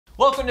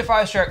Welcome to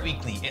 5-Star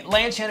Weekly.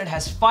 Atlanta United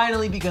has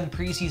finally begun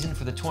preseason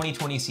for the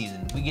 2020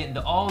 season. We get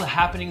into all the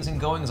happenings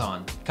and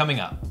goings-on coming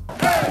up.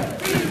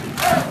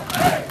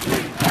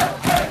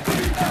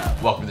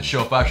 Welcome to the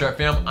show, 5-Star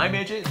fam. I'm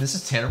AJ, and this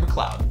is Tanner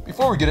McLeod.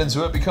 Before we get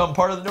into it, become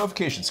part of the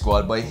notification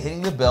squad by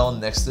hitting the bell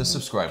next to the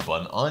subscribe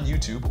button on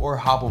YouTube or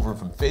hop over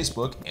from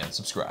Facebook and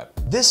subscribe.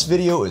 This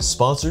video is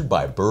sponsored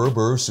by Burr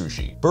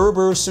Sushi. Burr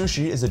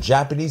Sushi is a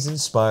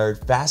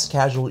Japanese-inspired fast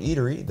casual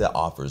eatery that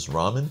offers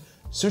ramen,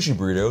 sushi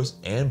burritos,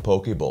 and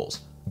poke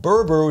bowls.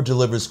 Burr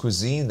delivers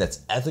cuisine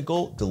that's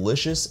ethical,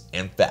 delicious,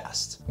 and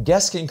fast.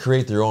 Guests can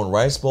create their own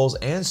rice bowls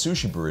and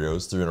sushi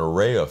burritos through an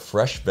array of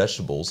fresh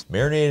vegetables,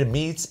 marinated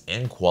meats,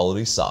 and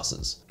quality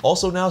sauces.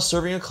 Also now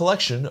serving a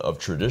collection of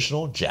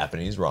traditional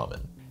Japanese ramen.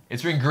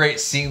 It's been great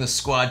seeing the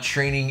squad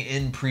training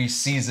in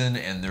preseason,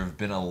 and there have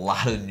been a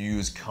lot of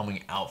news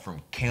coming out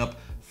from camp.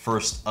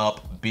 First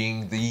up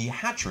being the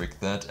hat trick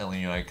that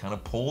Atlanta United kind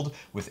of pulled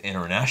with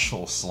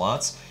international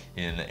slots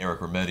in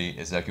Eric Remedi,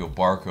 Ezequiel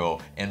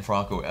Barco, and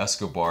Franco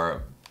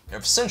Escobar,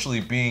 essentially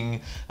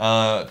being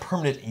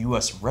permanent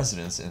U.S.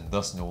 residents and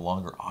thus no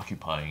longer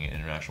occupying an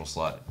international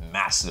slot.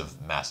 Massive,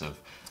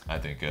 I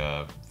think,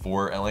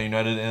 for Atlanta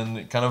United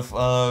and kind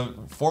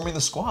of forming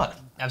the squad.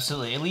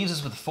 Absolutely. It leaves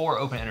us with 4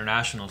 open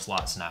international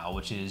slots now,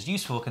 which is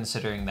useful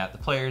considering that the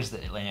players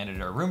that Atlanta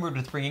United are rumored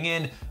with bringing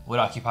in would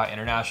occupy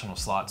international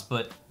slots.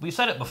 But we've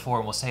said it before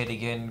and we'll say it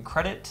again,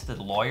 credit to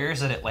the lawyers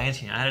that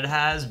Atlanta United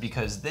has,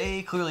 because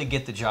they clearly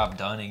get the job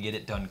done and get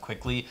it done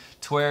quickly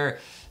to where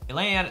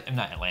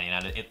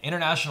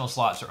international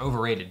slots are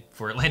overrated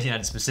for Atlanta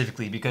United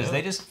specifically because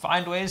they just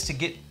find ways to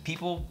get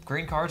people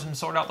green cards and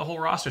sort out the whole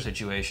roster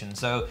situation.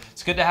 So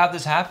it's good to have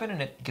this happen,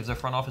 and it gives our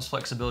front office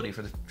flexibility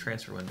for the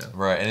transfer window.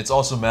 Right, and it's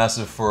also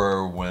massive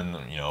for when,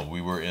 you know,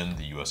 we were in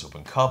the US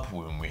Open Cup,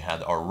 when we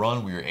had our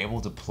run, we were able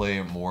to play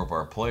more of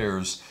our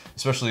players,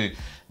 especially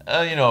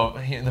you know,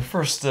 in the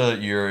first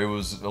year, it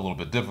was a little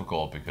bit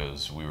difficult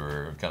because we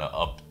were kind of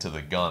up to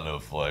the gun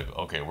of like,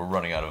 okay, we're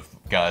running out of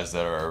guys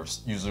that are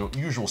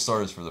usual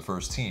starters for the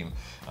first team.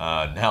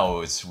 Now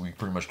we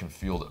pretty much can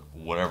field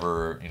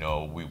whatever, you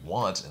know, we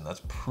want, and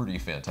that's pretty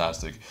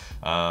fantastic.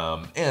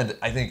 And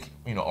I think,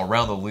 you know,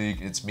 around the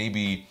league, it's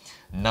maybe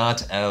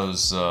not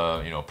as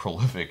you know,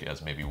 prolific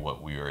as maybe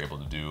what we are able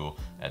to do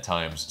at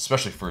times,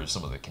 especially for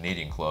some of the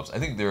Canadian clubs. I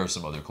think there are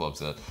some other clubs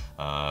that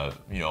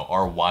you know,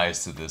 are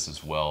wise to this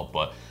as well,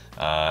 but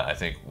I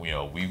think, you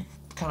know, we've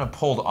kind of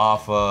pulled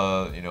off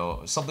you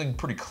know, something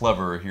pretty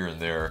clever here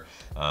and there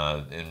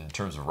in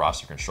terms of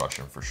roster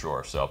construction for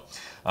sure. So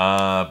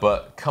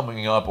but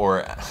coming up,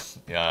 or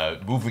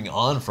moving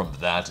on from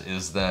that,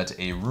 is that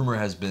a rumor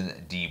has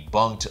been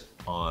debunked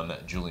on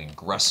Julian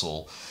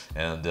Gressel,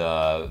 and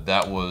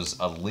that was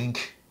a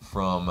link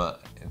from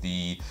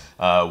the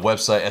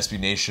website SB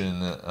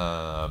Nation,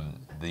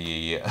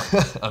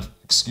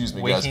 excuse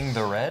me, guys. Waking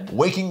the Red?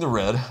 Waking the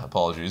Red,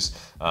 apologies.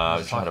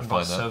 Trying to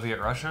find that. Soviet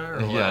Russia?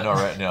 Or yeah, no,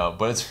 right now.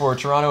 But it's for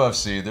Toronto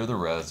FC. They're the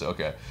Reds.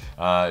 Okay.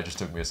 It just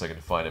took me a second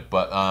to find it.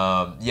 But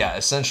yeah,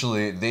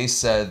 essentially, they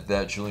said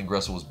that Julian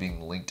Gressel was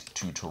being linked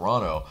to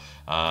Toronto.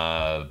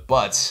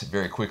 But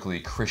very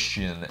quickly,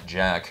 Christian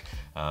Jack,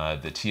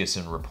 the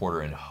TSN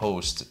reporter and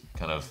host,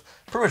 kind of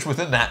pretty much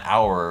within that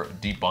hour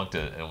debunked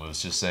it and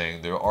was just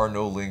saying there are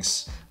no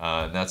links,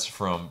 and that's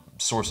from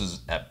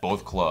sources at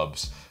both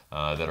clubs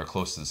that are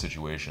close to the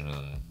situation,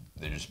 and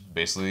they just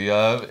basically,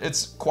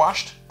 it's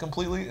quashed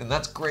completely, and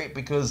that's great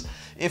because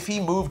if he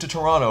moved to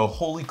Toronto,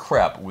 holy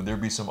crap, would there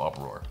be some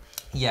uproar.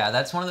 Yeah,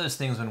 that's one of those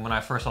things when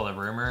I first saw the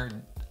rumor,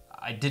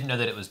 I didn't know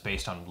that it was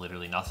based on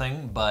literally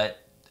nothing,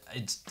 but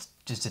it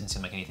just didn't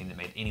seem like anything that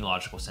made any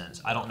logical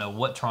sense. I don't know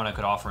what Toronto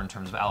could offer in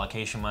terms of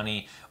allocation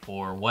money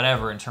or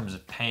whatever in terms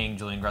of paying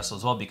Julian Gressel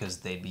as well, because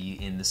they'd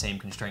be in the same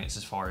constraints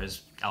as far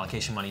as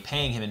allocation money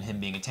paying him and him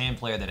being a TAM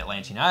player that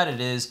Atlanta United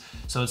is.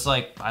 So it's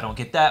like, I don't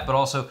get that, but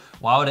also,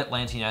 why would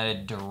Atlanta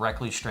United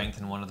directly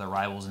strengthen one of the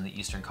rivals in the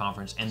Eastern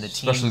Conference and the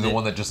team especially the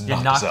one that just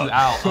knocked you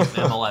out of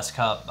MLS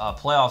Cup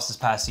playoffs this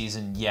past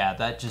season? Yeah,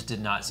 that just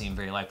did not seem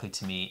very likely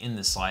to me in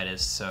the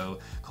slightest. So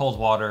cold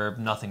water,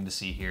 nothing to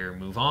see here.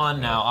 Move on.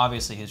 Yeah. Now,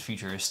 obviously, his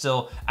future is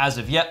still, as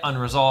of yet,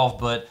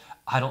 unresolved, but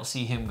I don't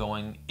see him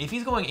going, if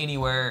he's going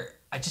anywhere,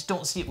 I just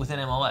don't see it within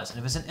MLS. And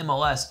if it's in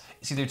MLS,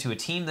 it's either to a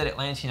team that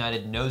Atlanta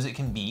United knows it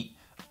can beat,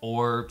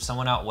 or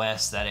someone out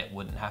west that it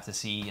wouldn't have to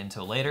see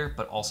until later,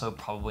 but also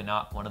probably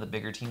not one of the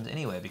bigger teams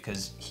anyway,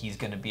 because he's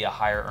going to be a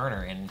higher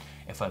earner. And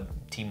if a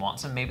team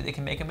wants him, maybe they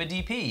can make him a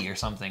DP or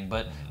something,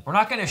 but we're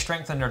not going to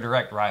strengthen our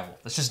direct rival.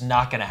 That's just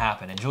not going to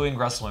happen. And Julian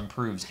Gressel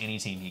improves any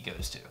team he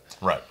goes to.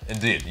 Right,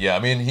 indeed. Yeah, I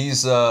mean,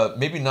 he's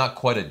maybe not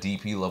quite a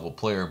DP level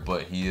player,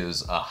 but he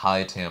is a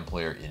high TAM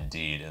player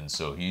indeed. And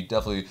so he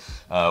definitely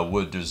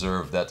would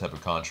deserve that type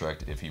of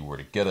contract if he were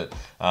to get it.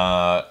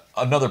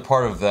 Another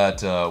part of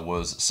that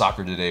was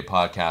Soccer Today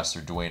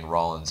podcaster Dwayne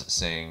Rollins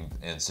saying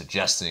and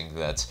suggesting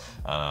that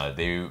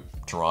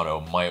Toronto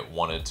might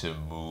wanted to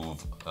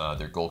move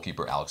their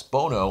goalkeeper Alex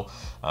Bono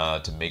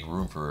to make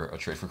room for a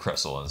trade for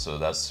Kressel, and so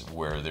that's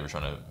where they were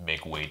trying to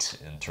make weight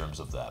in terms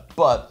of that.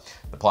 But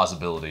the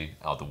possibility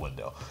out the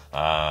window,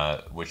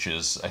 which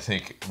is, I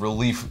think,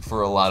 relief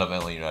for a lot of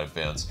Atlanta United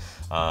fans.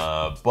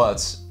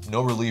 But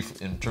no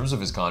relief in terms of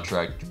his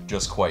contract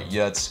just quite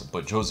yet.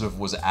 But Joseph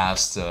was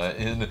asked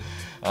from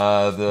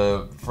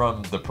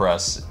the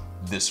press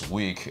this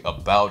week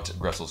about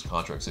Gressel's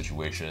contract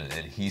situation,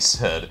 and he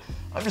said,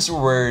 "I'm just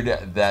worried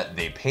that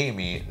they pay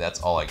me.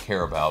 That's all I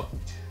care about."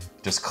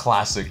 Just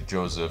classic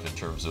Joseph in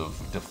terms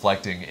of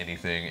deflecting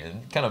anything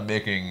and kind of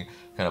making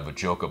kind of a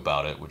joke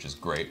about it, which is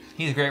great.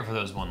 He's great for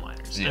those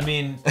one-liners. Yeah. I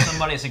mean,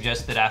 somebody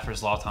suggested that after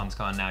Zlatan's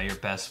gone, now your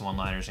best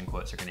one-liners and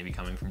quotes are going to be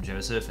coming from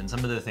Joseph, and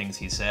some of the things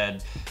he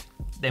said,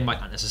 they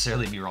might not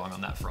necessarily be wrong on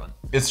that front.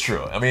 It's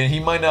true. I mean, he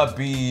might not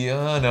be,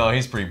 no,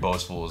 he's pretty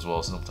boastful as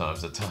well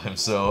sometimes at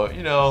times. So,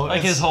 you know.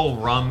 Like his whole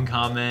rum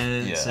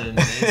comments, Yeah. and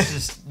it's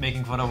just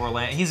making fun of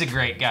Orlando. He's a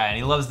great guy, and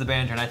he loves the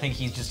banter, and I think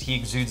he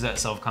exudes that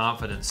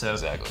self-confidence. So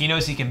Exactly. he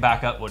knows he can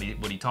back up what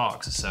he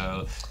talks.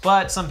 So,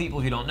 but some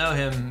people who don't know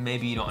him,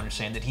 maybe you don't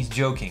understand that he's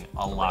joking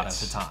a lot of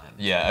the time.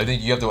 Yeah, I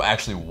think you have to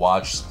actually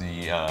watch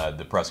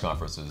the press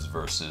conferences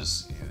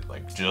versus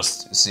like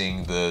just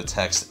seeing the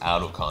text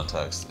out of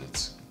context.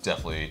 It's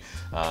definitely,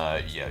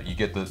 yeah, you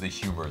get the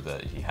humor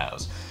that he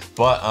has.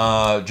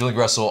 But Julian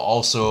Gressel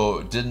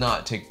also did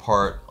not take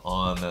part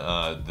on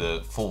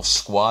the full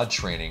squad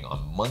training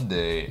on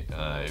Monday.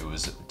 It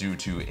was due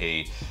to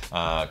a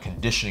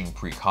conditioning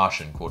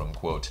precaution, quote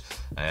unquote,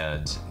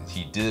 and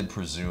he did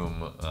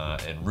resume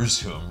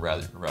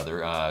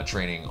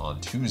training on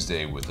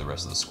Tuesday with the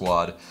rest of the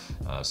squad,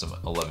 some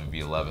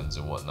 11v11s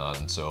and whatnot.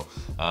 And so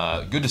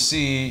good to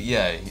see.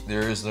 Yeah,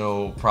 there is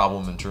no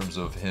problem in terms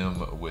of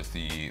him with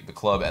the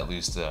club, at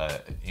least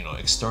you know,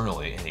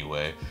 externally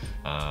anyway.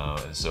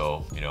 And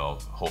so, you know,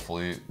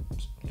 hopefully,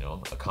 you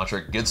know, a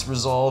contract gets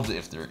resolved.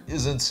 If there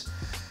isn't,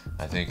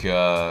 I think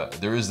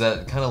there is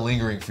that kind of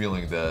lingering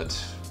feeling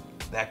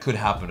that could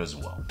happen as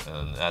well.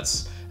 And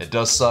it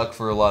does suck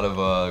for a lot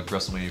of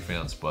WrestleMania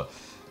fans, but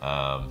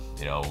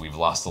you know, we've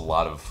lost a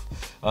lot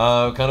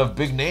of kind of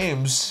big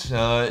names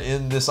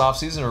in this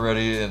offseason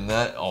already, and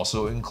that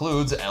also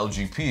includes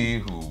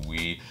LGP, who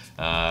we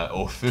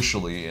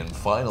officially and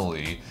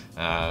finally,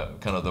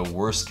 kind of the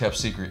worst kept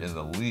secret in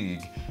the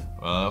league,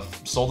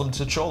 sold them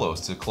to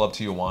Cholos, to Club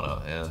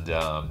Tijuana. And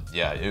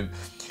yeah, it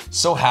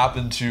so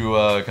happened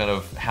to kind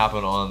of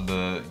happen on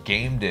the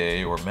game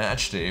day or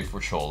match day for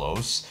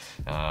Cholos.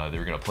 They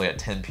were going to play at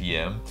 10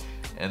 p.m.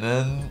 And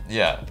then,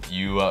 yeah,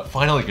 you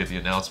finally get the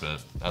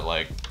announcement at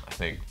like, I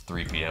think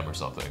 3 p.m. or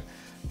something.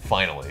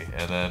 Finally.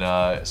 And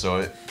then, so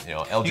it, you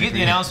know, LGP. You get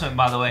the announcement,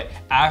 by the way,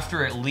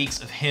 after it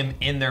leaks of him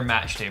in their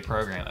match day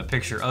program, a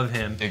picture of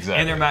him in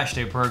their match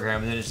day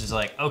program, and then it's just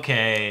like,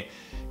 okay,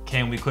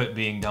 can we quit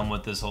being done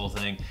with this whole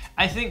thing?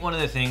 I think one of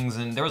the things,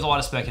 and there was a lot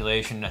of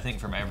speculation, I think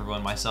from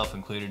everyone, myself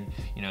included,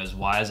 you know, is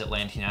why is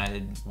Atlanta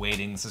United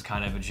waiting? This is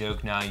kind of a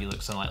joke now. You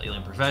look slightly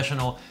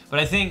unprofessional. But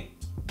I think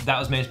that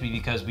was mostly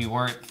because we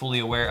weren't fully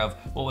aware of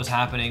what was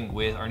happening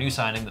with our new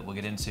signing that we'll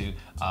get into,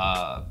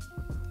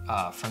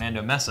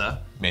 Fernando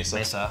Mesa,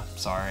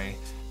 sorry.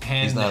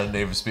 And he's not a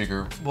native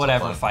speaker.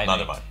 Whatever, fight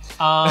me.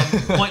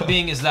 Point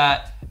being is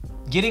that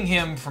getting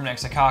him from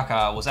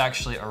Nexacaca was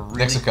actually a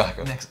really...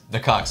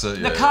 Necaxa,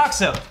 yeah.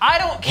 Necaxa. I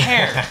don't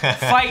care.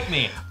 Fight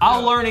me.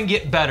 I'll learn and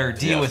get better.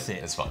 Deal with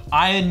it. It's fine.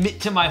 I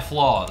admit to my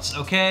flaws,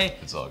 okay?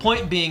 It's all good.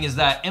 Point being is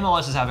that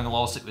MLS is having a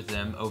lawsuit with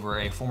them over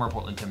a former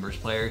Portland Timbers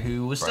player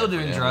who was still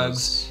doing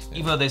drugs,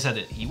 even though they said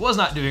that he was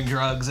not doing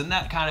drugs, and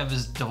that kind of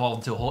has devolved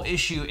into a whole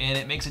issue, and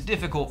it makes it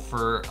difficult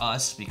for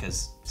us,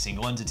 because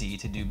single entity,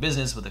 to do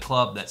business with a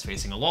club that's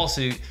facing a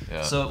lawsuit.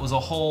 Yeah. So it was a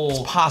whole...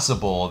 It's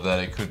possible that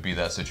it could be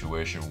that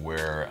situation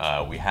where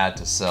we had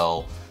to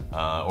sell,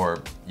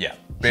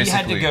 basically... He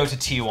had to go to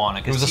Tijuana,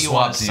 because it was a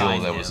Tijuana swap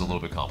deal that him. was a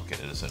little bit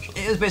complicated, essentially.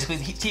 It was basically,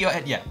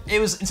 it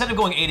was, instead of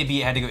going A to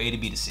B, it had to go A to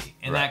B to C.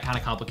 And that kind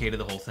of complicated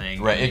the whole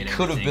thing. Right, it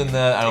could have been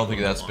that. I don't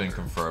think that's been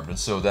confirmed. And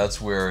so that's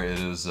where it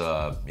is,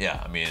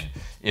 yeah, I mean,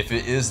 if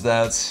it is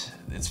that,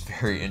 it's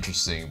very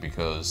interesting,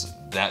 because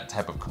that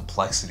type of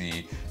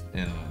complexity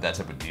in that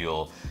type of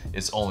deal,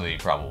 it's only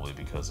probably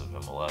because of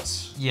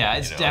MLS. Yeah,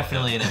 it's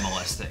definitely an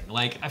MLS thing.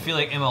 Like, I feel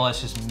like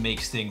MLS just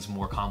makes things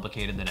more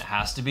complicated than it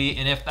has to be.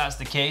 And if that's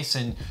the case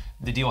and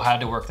the deal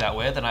had to work that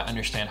way, then I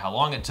understand how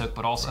long it took,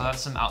 but also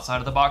that's some outside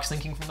of the box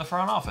thinking from the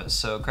front office.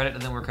 So credit to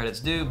them where credit's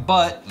due.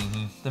 But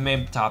the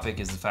main topic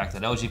is the fact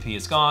that LGP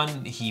is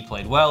gone. He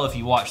played well. If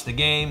you watch the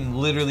game,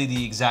 literally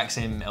the exact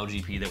same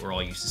LGP that we're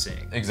all used to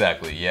seeing.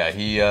 Exactly, yeah.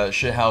 He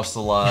shithoused a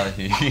lot.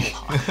 He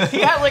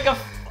had like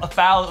a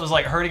foul that was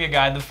like hurting a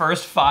guy in the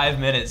first 5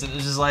 minutes. It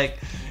was just like,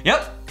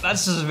 yep,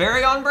 that's just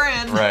very on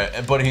brand. Right,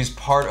 but he's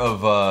part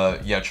of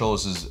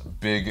Cholos'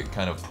 big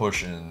kind of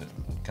push in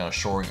kind of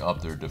shoring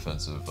up their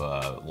defensive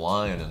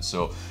line, and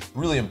so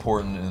really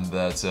important in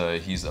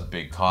that he's a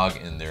big cog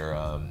in their,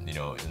 you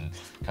know, in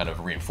kind of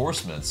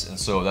reinforcements, and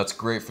so that's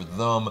great for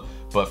them.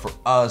 But for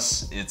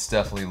us, it's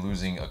definitely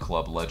losing a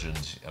club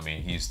legend. I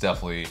mean, he's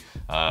definitely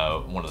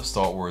one of the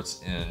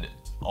stalwarts in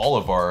all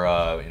of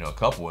our, you know,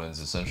 cup wins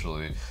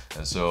essentially,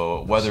 and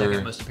so whether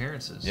second most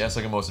appearances. Yeah,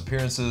 second most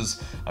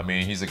appearances. I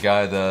mean, he's a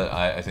guy that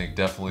I think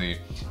definitely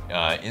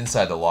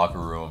inside the locker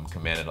room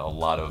commanded a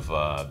lot of,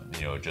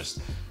 you know, just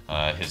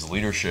his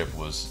leadership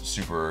was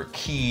super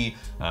key.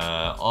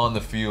 On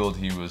the field,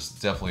 he was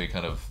definitely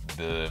kind of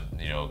the,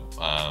 you know,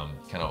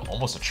 kind of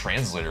almost a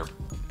translator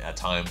at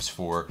times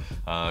for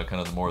kind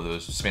of the more of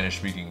those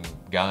Spanish-speaking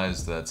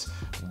guys that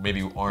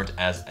maybe aren't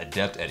as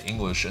adept at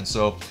English. And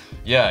so,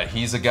 yeah,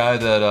 he's a guy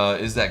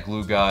that is that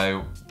glue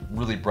guy,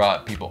 really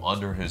brought people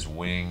under his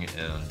wing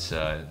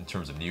and in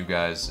terms of new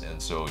guys.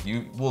 And so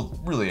he will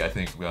really, I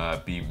think,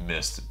 be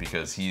missed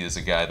because he is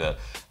a guy that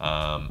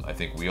I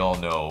think we all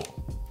know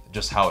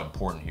just how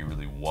important he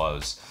really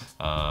was.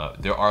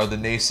 There are the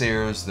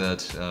naysayers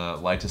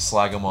that like to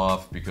slag him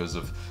off because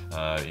of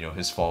you know,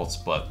 his faults,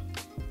 but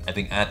I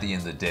think at the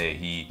end of the day,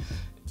 he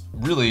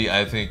really,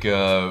 I think, you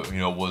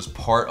know, was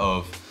part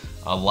of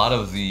a lot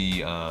of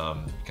the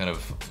kind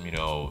of, you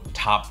know,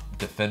 top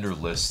defender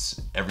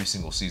lists every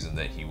single season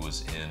that he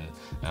was in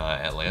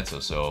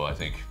Atlanta. So I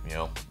think, you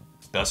know,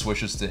 best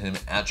wishes to him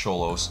at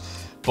Xolos.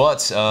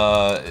 But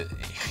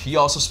he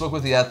also spoke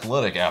with The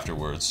Athletic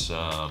afterwards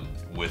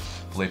with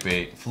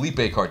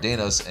Felipe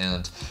Cardenas,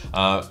 and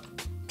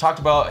talked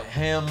about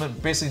him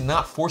basically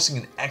not forcing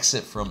an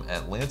exit from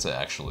Atlanta,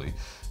 actually.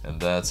 And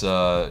that,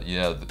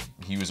 yeah,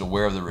 he was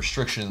aware of the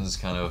restrictions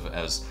kind of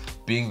as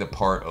being the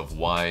part of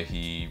why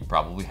he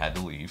probably had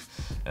to leave.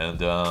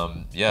 And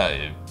yeah,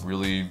 it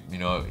really, you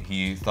know,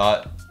 he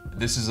thought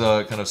this is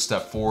a kind of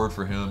step forward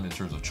for him in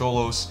terms of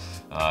Xolos.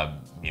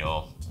 You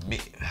know,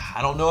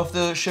 I don't know if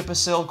the ship has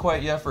sailed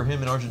quite yet for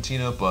him in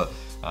Argentina, but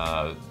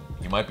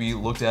he might be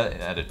looked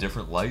at a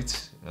different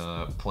light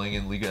playing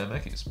in Liga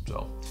MX.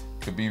 So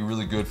could be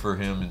really good for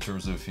him in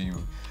terms of if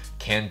you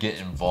can get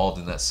involved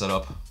in that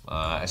setup.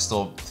 I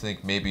still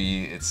think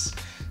maybe it's,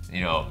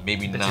 you know,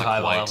 maybe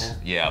not quite.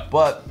 Yeah,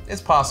 but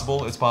it's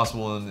possible. It's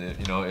possible, and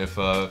you know, if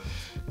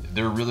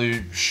they're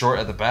really short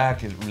at the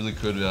back, it really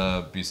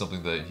could be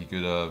something that he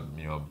could,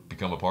 you know,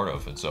 become a part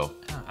of. And so,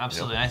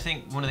 absolutely. And I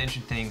think one of the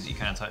interesting things that you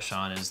kind of touched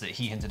on is that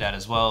he hinted at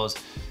as well is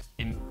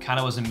it kind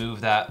of was a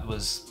move that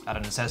was out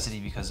of necessity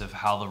because of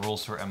how the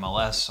rules for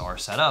MLS are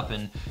set up.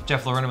 And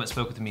Jeff Laurent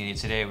spoke with the media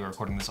today. We were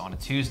recording this on a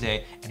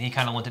Tuesday, and he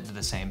kind of went into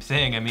the same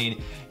thing. I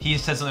mean, he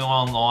said something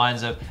along the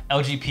lines of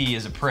LGP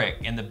is a prick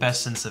in the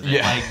best sense of it.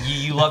 Yeah. Like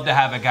you love to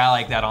have a guy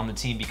like that on the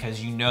team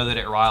because you know that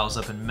it riles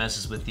up and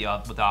messes with the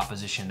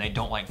opposition. They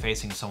don't like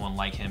facing someone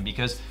like him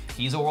because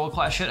he's a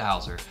world-class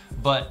shithouser.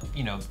 But,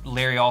 you know,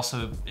 Larry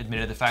also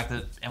admitted the fact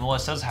that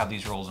MLS does have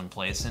these rules in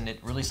place, and it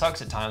really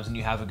sucks at times when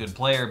you have a good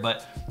player,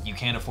 but you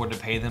can't afford to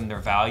pay them their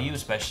value,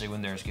 especially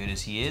when they're as good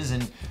as he is,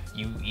 and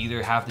you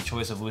either have the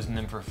choice of losing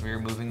them for free or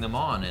moving them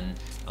on. And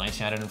Atlanta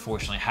United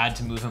unfortunately had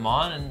to move him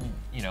on, and,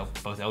 you know,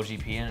 both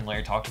LGP and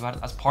Larry talked about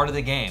it. That's part of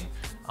the game.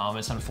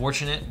 It's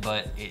unfortunate,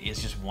 but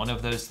it's just one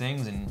of those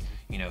things, and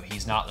you know,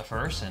 he's not the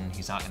first and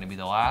he's not going to be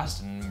the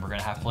last, and we're going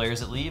to have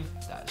players that leave.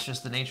 That's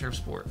just the nature of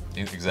sport.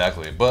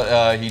 Exactly.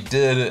 But he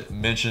did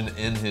mention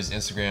in his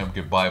Instagram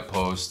goodbye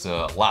post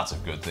lots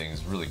of good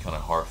things, really kind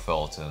of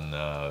heartfelt, and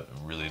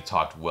really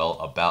talked well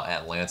about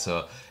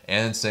Atlanta,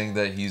 and saying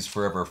that he's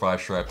forever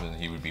five-stripe and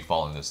he would be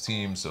following this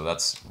team. So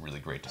that's really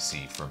great to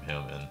see from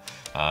him.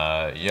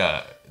 And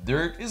yeah,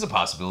 there is a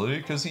possibility,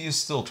 because he is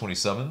still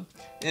 27.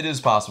 It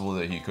is possible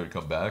that he could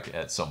come back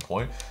at some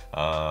point.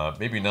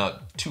 Maybe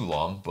not too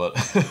long, but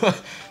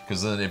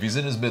because then if he's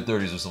in his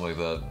mid-30s or something like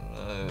that,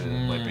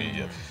 it might be,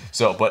 yeah.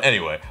 So, but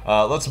anyway,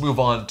 let's move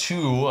on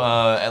to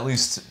at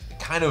least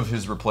kind of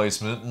his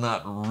replacement.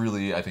 Not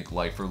really, I think,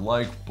 like for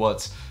like,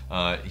 but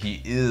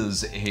he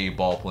is a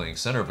ball-playing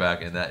center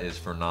back, and that is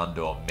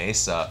Fernando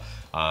Mesa.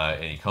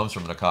 And he comes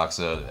from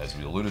Necaxa, as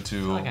we alluded to. I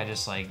feel like I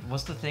just like,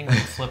 what's the thing where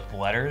you flip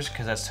letters?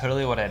 Because that's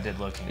totally what I did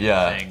looking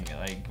at the thing.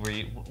 Like, where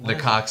you...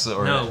 Necaxa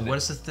or... No, what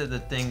is the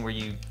thing where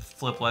you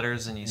flip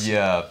letters and you...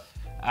 Yeah.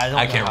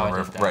 I can't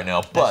remember right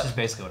now, but... That's just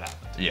basically what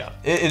happened. Yeah.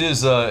 It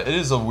is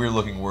a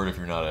weird-looking word if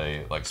you're not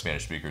a, like,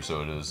 Spanish speaker,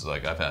 so it is,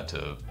 like, I've had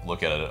to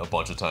look at it a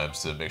bunch of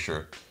times to make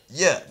sure...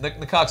 Yeah,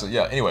 Necaxa,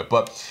 yeah. Anyway,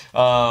 but,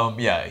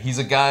 yeah, he's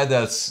a guy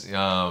that's,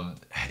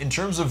 in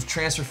terms of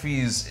transfer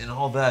fees and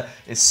all that,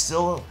 it's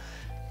still...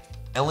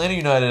 Atlanta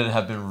United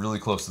have been really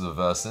close to the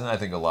vest, and I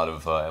think a lot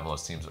of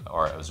MLS teams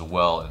are as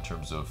well in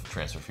terms of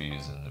transfer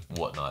fees and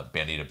whatnot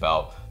bandied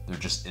about. There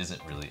just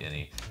isn't really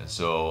any. And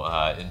so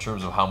in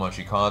terms of how much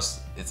he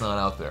costs, it's not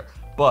out there.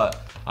 But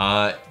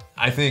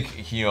I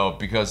think, you know,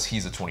 because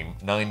he's a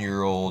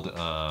 29-year-old,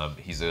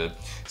 he's a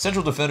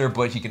central defender,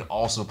 but he can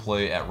also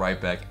play at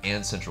right back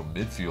and central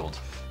midfield.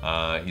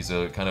 He's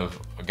a kind of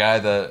a guy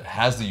that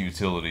has the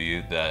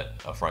utility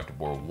that Frank de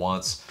Boer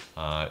wants.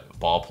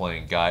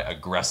 Ball-playing guy,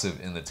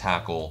 aggressive in the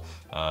tackle,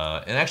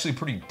 and actually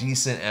pretty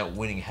decent at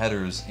winning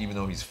headers, even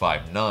though he's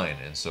 5'9".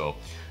 And so,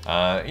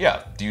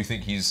 yeah, do you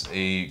think he's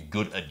a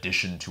good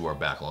addition to our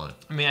back line?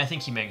 I mean, I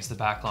think he makes the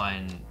back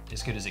line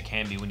as good as it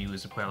can be when you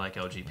lose a player like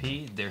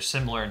LGP. They're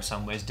similar in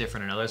some ways,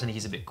 different in others. I think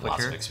he's a bit quicker.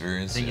 Lots of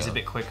experience. I think he's a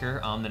bit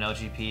quicker than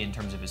LGP in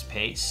terms of his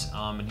pace.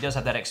 And he does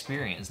have that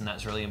experience, and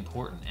that's really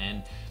important.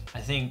 And I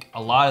think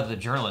a lot of the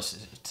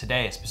journalists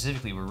today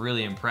specifically were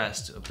really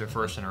impressed with their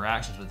first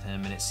interactions with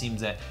him, and it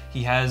seems that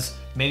he has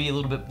maybe a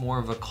little bit more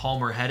of a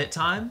calmer head at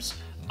times,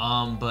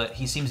 but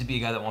he seems to be a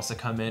guy that wants to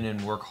come in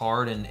and work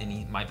hard, and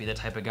he might be the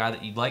type of guy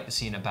that you'd like to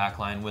see in a back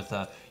line with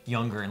a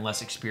younger and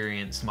less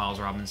experienced Miles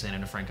Robinson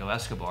and a Franco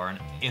Escobar. And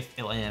if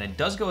Atlanta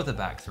does go with a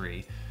back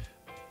three,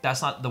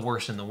 that's not the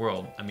worst in the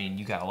world. I mean,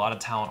 you got a lot of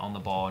talent on the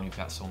ball, and you've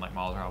got someone like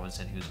Miles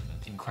Robinson who's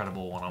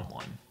incredible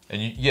one-on-one.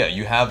 And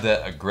you have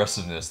that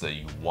aggressiveness that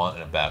you want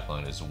in a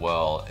backline as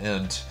well.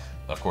 And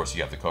of course,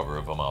 you have the cover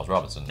of Miles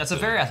Robinson. That's a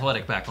very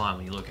athletic back line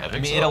when you look at it. I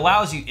mean, so. It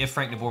allows you, if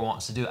Frank de Boer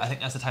wants to do it, I think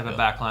that's the type of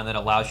back line that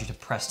allows you to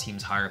press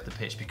teams higher up the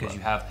pitch because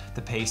you have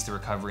the pace, the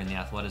recovery, and the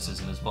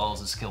athleticism as well as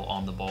the skill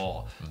on the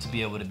ball to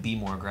be able to be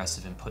more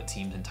aggressive and put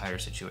teams in tighter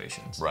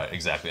situations. Right,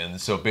 exactly. And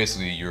so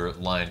basically your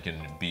line can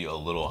be a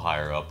little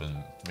higher up and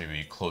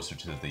maybe closer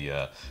to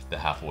the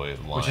halfway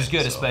line. Which is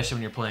good, especially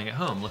when you're playing at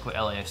home. Look what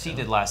LAFC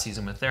did last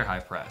season with their high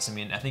press. I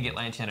mean, I think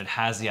Atlanta United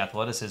has the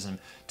athleticism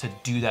to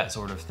do that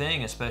sort of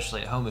thing,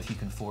 especially at home. If you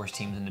can force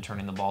teams into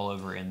turning the ball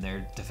over in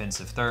their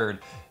defensive third,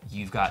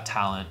 you've got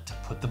talent to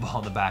put the ball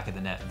in the back of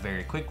the net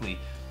very quickly.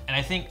 And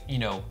I think, you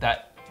know,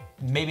 that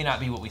maybe not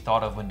be what we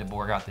thought of when de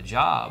Boer got the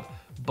job,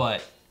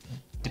 but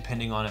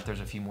depending on if there's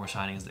a few more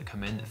signings that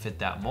come in that fit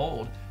that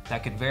mold,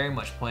 that could very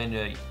much play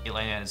into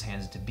Atlanta's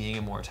hands to being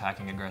a more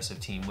attacking, aggressive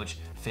team, which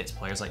fits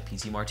players like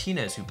P.T.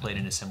 Martinez, who played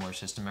in a similar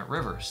system at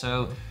River.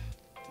 So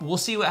we'll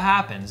see what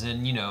happens.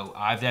 And, you know,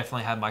 I've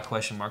definitely had my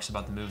question marks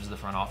about the moves of the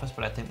front office,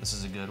 but I think this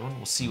is a good one.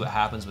 We'll see what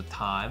happens with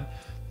time.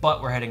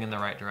 But we're heading in the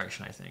right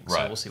direction, I think.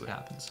 So we'll see what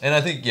happens. And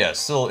I think, yeah,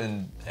 still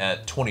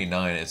at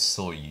 29, it's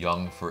still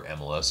young for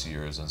MLS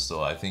years. And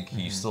still, I think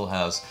he still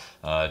has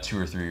 2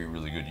 or 3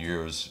 really good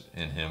years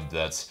in him.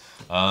 That's,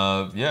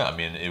 yeah, I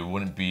mean, it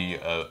wouldn't be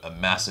a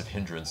massive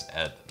hindrance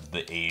at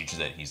the age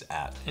that he's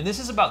at. And this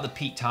is about the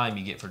peak time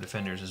you get for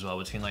defenders as well.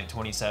 Between like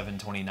 27,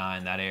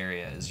 29, that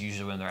area is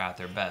usually when they're at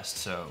their best.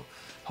 So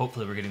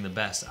hopefully we're getting the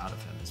best out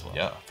of him as well.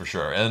 Yeah, for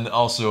sure. And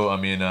also, I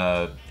mean,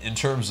 in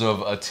terms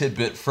of a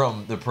tidbit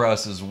from the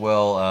press as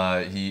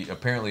well, he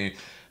apparently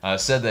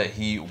said that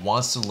he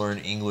wants to learn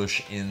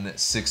English in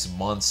 6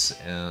 months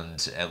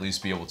and at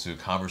least be able to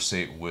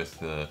conversate with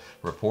the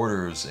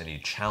reporters, and he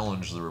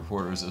challenged the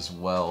reporters as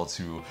well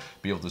to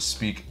be able to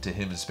speak to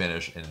him in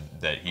Spanish, and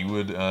that he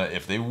would,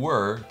 if they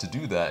were to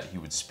do that, he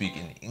would speak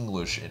in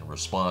English in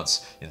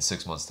response in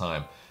 6 months'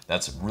 time.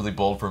 That's really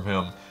bold from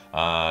him,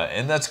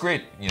 and that's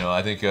great. You know,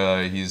 I think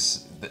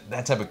he's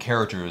that type of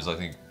character is, I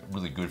think,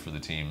 really good for the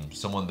team.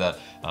 Someone that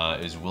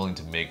is willing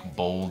to make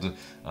bold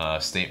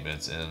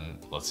statements, and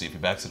let's see if he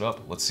backs it up.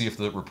 Let's see if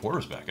the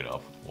reporters back it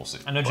up. We'll see.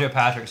 I know Joe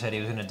Patrick said he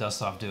was going to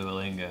dust off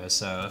Duolingo,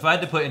 so if I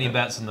had to put any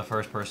bets on the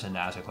first person to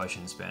ask a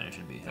question in Spanish,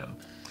 it'd be him.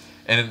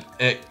 And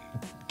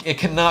it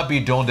cannot be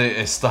donde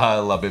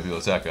está la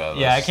biblioteca.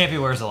 Yeah, it can't be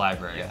where's the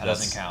library. Yeah, that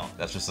doesn't count.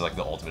 That's just like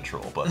the ultimate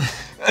troll. But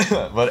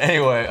but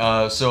anyway,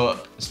 so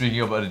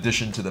speaking of an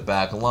addition to the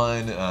back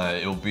line,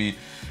 it'll be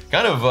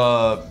kind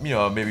of you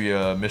know, maybe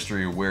a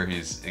mystery where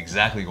he's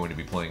exactly going to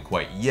be playing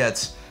quite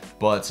yet.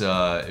 But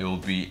it will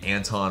be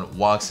Anton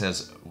Walkes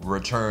has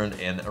returned,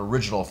 an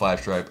original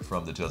 5-stripe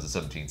from the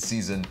 2017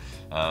 season.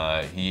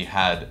 He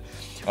had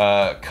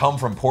come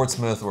from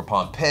Portsmouth or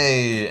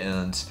Pompey,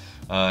 and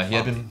he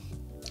had been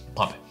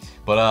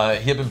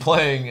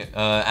playing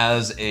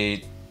as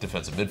a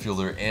defensive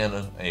midfielder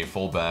and a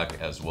fullback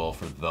as well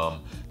for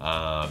them.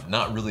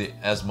 Not really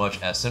as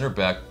much at center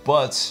back,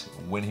 but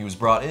when he was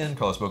brought in,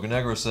 Carlos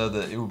Bocanegra said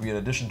that it would be an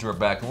addition to our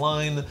back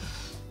line.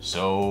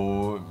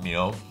 So, you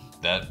know,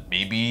 that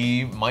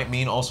maybe might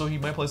mean also he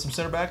might play some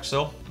center back,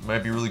 so it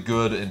might be really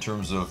good in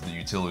terms of the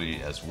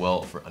utility as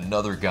well for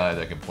another guy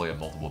that can play at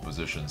multiple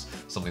positions,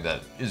 something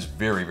that is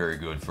very, very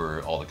good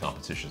for all the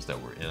competitions that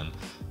we're in.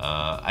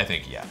 I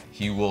think, yeah,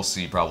 he will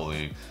see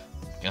probably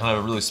kind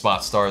of really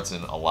spot starts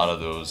in a lot of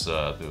those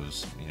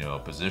you know,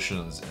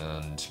 positions,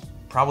 and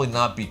probably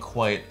not be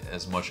quite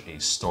as much a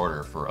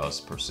starter for us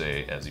per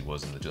se as he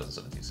was in the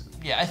 2017 season.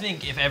 Yeah, I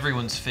think if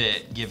everyone's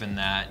fit, given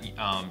that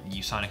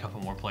you sign a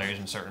couple more players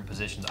in certain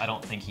positions, I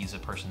don't think he's a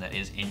person that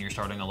is in your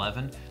starting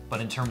 11.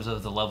 But in terms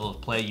of the level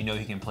of play, you know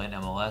he can play in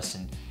MLS,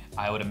 and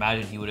I would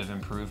imagine he would have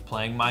improved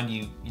playing. Mind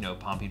you,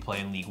 Pompey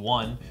play in League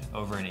One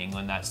over in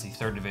England. That's the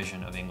 3rd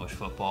division of English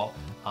football.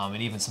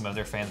 And even some of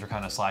their fans were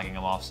kind of slacking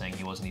him off, saying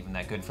he wasn't even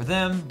that good for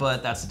them.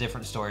 But that's a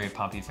different story.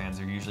 Pompey fans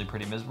are usually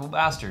pretty miserable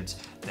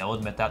bastards. They'll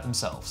admit that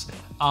themselves.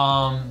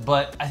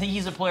 But I think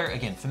he's a player,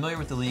 again, familiar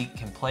with the league,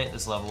 can play at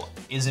this level,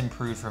 is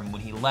improved from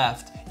when he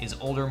left, is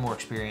older, more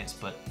experienced.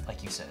 But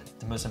like you said,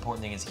 the most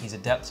important thing is he's a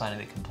depth signing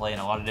that can play in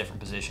a lot of different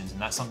positions. And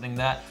that's something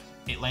that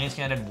Atlanta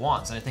United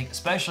wants. And I think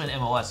especially in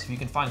MLS, if you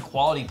can find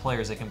quality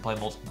players that can play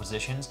multiple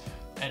positions,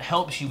 it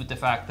helps you with the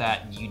fact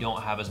that you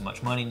don't have as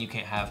much money and you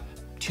can't have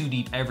too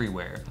deep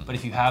everywhere. But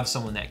if you have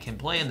someone that can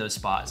play in those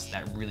spots,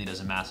 that really does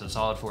a massive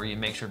solid for you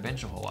and makes your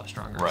bench a whole lot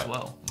stronger as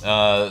well.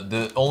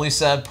 The only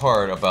sad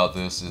part about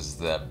this is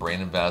that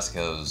Brandon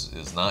Vasquez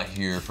is not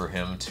here for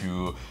them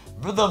to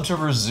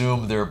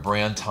resume their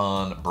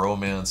Branton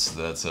bromance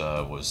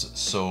that was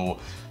so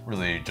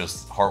really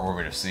just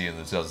heartwarming to see in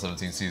the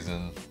 2017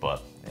 season.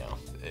 But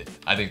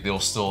I think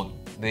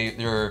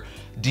they're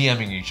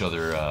DMing each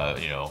other,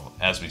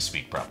 as we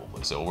speak,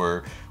 probably. So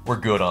we're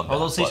good on that. Well,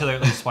 they'll see each other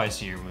at least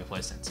twice a year when we play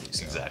Cincy.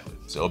 So. Exactly.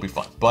 So it'll be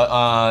fun. But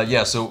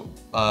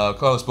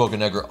Carlos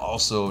Bocanegra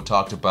also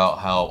talked about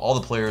how all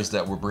the players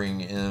that we're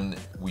bringing in,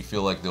 we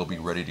feel like they'll be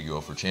ready to go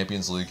for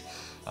Champions League.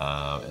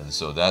 And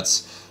so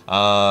that's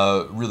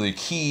really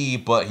key,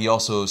 but he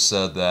also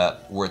said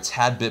that we're a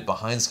tad bit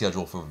behind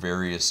schedule for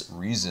various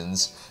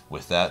reasons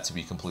with that, to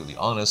be completely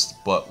honest,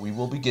 but we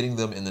will be getting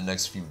them in the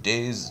next few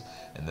days,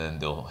 and then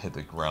they'll hit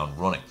the ground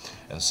running.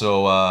 And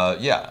so, I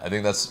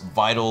think that's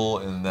vital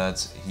in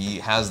that he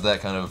has that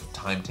kind of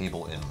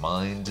timetable in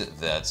mind,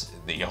 that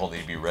they all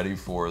need to be ready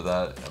for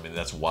that. I mean,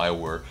 that's why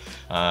we're,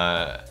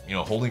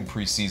 holding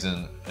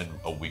preseason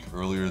a week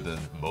earlier than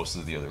most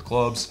of the other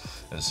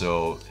clubs. And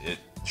so it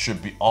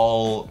should be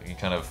all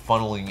kind of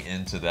funneling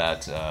into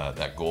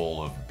that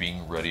goal of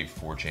being ready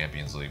for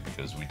Champions League,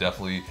 because we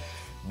definitely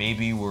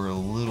maybe were a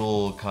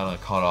little kind of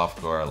caught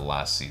off guard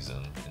last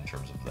season in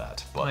terms of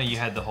that. But well, you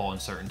had the whole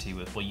uncertainty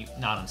with,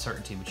 not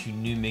uncertainty, but you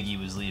knew Miggy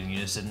was leaving. You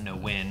just didn't know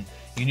when.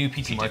 You knew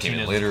PT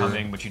Martinez was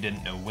coming, but you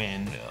didn't know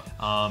when.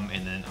 Yeah.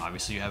 And then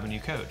obviously you have a new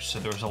coach. So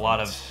there was a lot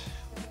of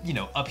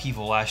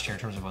upheaval last year in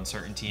terms of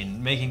uncertainty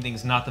and making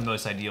things not the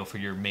most ideal for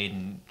your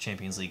maiden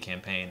Champions League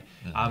campaign.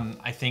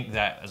 I think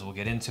that, as we'll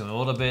get into in a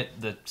little bit,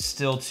 the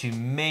still 2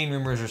 main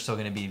rumors are still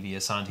going to be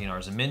Villasanti and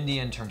Arzamendi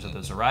in terms of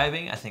those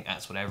arriving. I think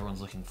that's what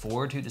everyone's looking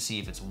forward to see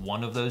if it's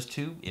one of those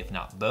 2, if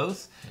not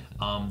both.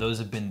 Those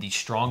have been the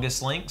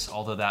strongest links,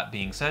 although that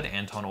being said,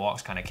 Anton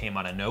Walks kind of came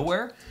out of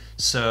nowhere.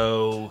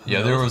 So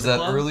yeah, there was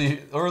that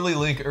early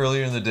link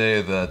earlier in the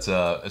day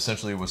that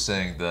essentially was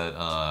saying that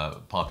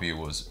Pompey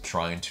was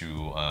trying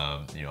to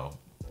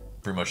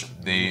pretty much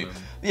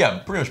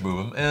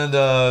move him, and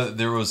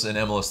there was an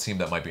MLS team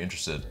that might be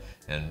interested,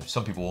 and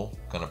some people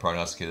kind of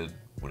prognosticated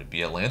would it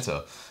be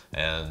Atlanta,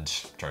 and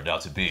turned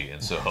out to be,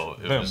 and so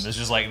it's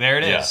just like there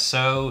it is.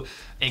 So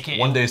it can't,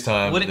 one day's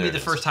time. Wouldn't be the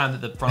first time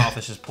that the front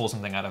office just pulls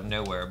something out of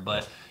nowhere,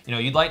 but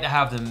you'd like to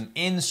have them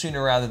in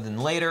sooner rather than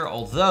later.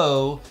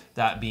 Although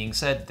that being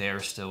said,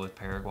 they're still with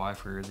Paraguay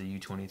for the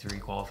U23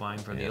 qualifying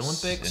for the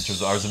Olympics. In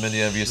terms of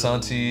Arzamendi and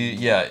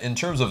Villasanti, in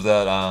terms of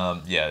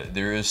that,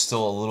 there is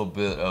still a little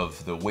bit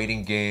of the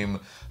waiting game.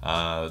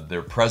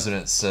 Their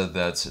president said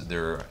that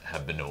there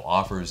have been no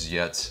offers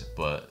yet,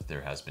 but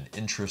there has been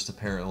interest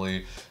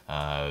apparently.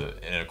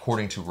 And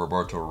according to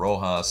Roberto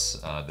Rojas,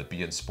 the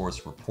BN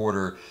Sports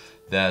reporter,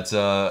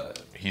 that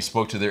he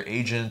spoke to their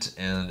agent,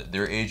 and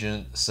their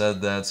agent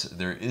said that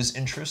there is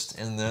interest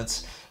and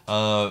that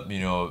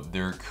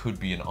there could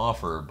be an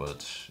offer,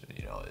 but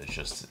it's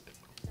just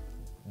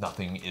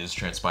nothing is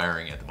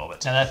transpiring at the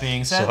moment. Now that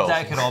being said,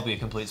 that could all be a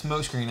complete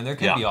smokescreen, and there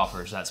could be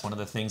offers. That's one of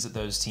the things that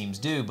those teams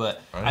do.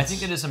 But I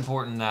think it is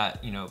important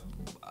that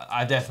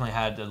I definitely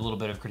had a little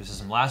bit of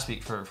criticism last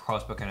week for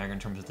Carlos Bocanegra in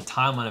terms of the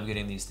timeline of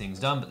getting these things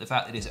done, but the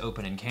fact that he's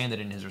open and candid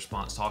in his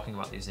response talking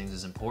about these things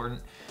is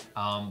important.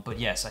 But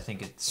yes, I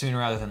think it's sooner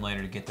rather than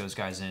later to get those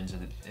guys in so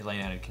that Atlanta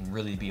United can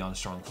really be on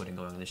strong footing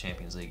going to the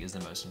Champions League is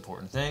the most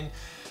important thing.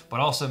 But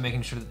also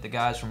making sure that the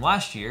guys from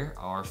last year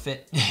are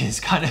fit is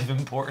kind of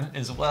important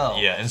as well.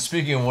 Yeah, and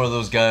speaking of one of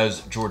those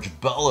guys, George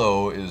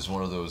Bello is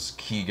one of those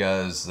key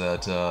guys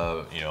that,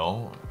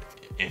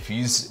 if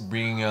he's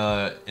being,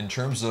 in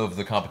terms of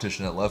the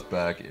competition at left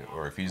back,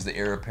 or if he's the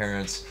heir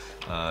apparent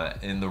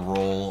in the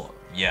role,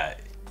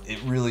 it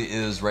really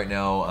is right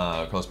now.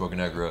 Carlos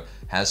Bocanegra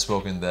has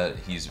spoken that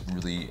he's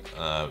really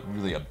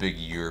a big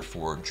year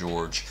for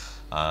George,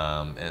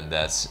 and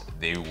that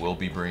they will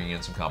be bringing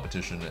in some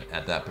competition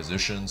at that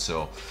position.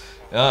 So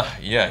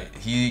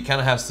he kind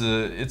of has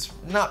to, it's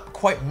not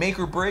quite make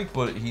or break,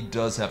 but he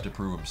does have to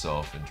prove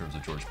himself in terms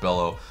of George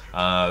Bello.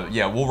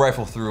 We'll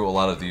rifle through a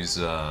lot of these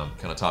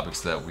kind of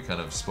topics that we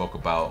kind of spoke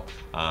about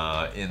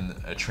in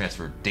a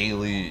Transfer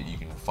Daily. You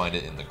can find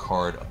it in the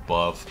card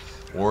above,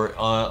 or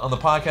on the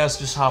podcast,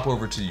 just hop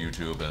over to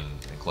YouTube and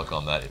click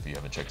on that if you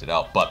haven't checked it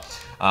out. But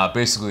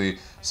basically,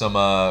 some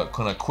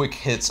kind of quick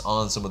hits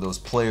on some of those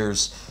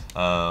players.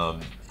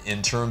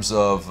 In terms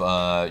of,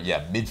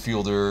 yeah,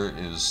 midfielder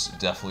is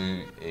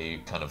definitely a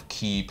kind of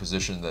key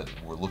position that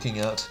we're looking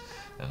at.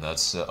 And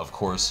that's, of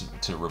course,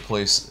 to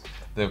replace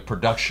the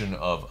production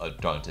of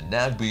Darlington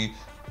Nagbe.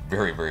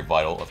 Very, very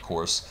vital, of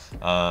course.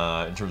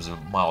 In terms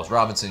of Miles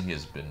Robinson,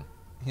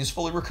 he's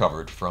fully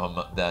recovered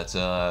from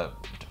that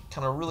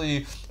kind of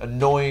really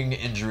annoying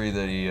injury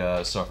that he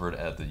suffered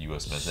at the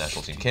U.S. men's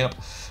national team camp.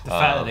 The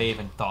fact that they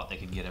even thought they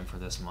could get him for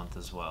this month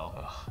as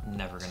well,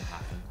 never going to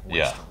happen.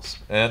 Yeah,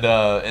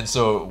 and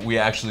so we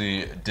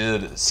actually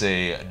did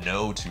say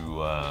no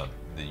to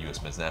the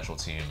U.S. men's national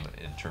team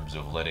in terms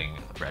of letting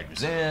Brad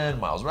Guzan,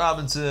 Miles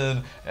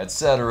Robinson,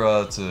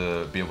 etc.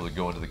 to be able to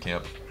go into the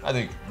camp. I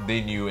think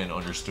they knew and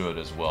understood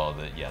as well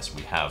that yes,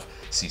 we have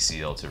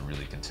CCL to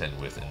really contend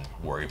with and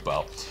worry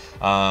about.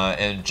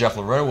 And Jeff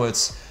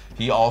Larentowicz,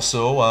 he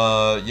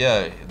also,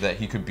 yeah, that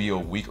he could be a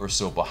week or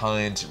so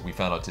behind. We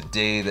found out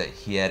today that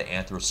he had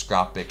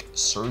arthroscopic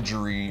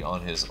surgery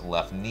on his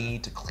left knee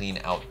to clean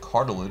out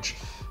cartilage,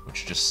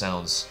 which just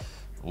sounds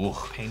ooh,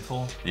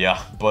 painful.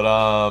 Yeah,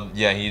 but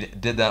yeah, he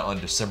did that on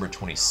December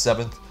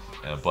 27th,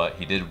 but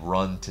he did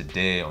run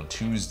today on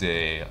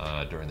Tuesday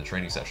during the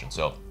training session.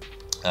 So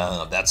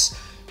that's,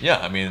 yeah,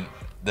 I mean,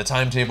 the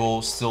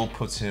timetable still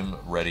puts him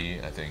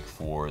ready, I think,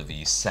 for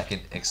the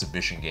second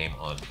exhibition game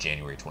on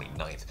January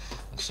 29th.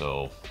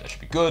 So that should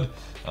be good.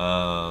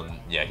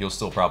 Yeah, he'll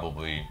still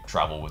probably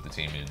travel with the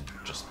team and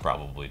just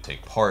probably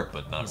take part,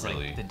 but not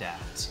really. Like the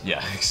dads.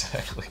 Yeah,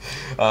 exactly.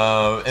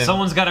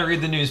 Someone's got to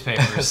read the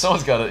newspapers.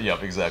 Someone's got to,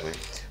 yep, exactly.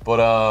 But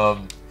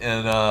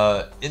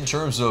in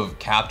terms of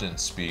captain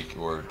speak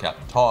or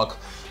captain talk,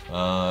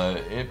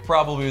 it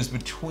probably is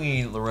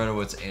between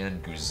Larentowicz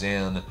and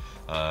Guzan.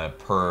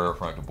 Per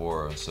Frank de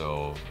Boer,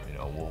 so you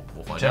know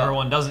we'll find out. Whichever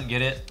one doesn't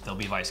get it, they'll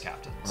be vice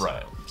captains.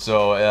 Right.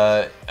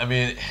 So I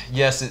mean,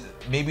 yes,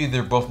 maybe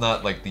they're both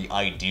not like the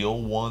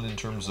ideal one in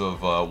terms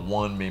of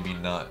one maybe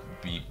not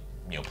be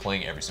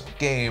playing every single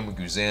game.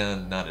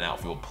 Guzan, not an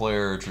outfield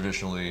player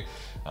traditionally.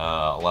 A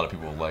lot of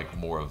people like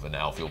more of an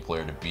outfield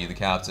player to be the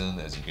captain,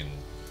 as you can.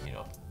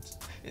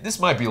 This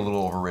might be a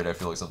little overrated, I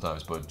feel like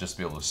sometimes, but just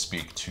to be able to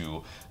speak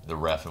to the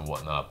ref and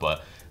whatnot,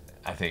 but.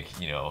 I think,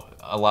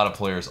 a lot of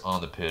players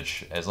on the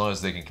pitch, as long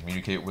as they can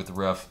communicate with the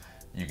ref,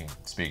 you can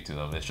speak to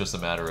them. It's just a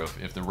matter of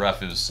if the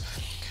ref is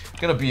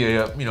going to be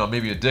a,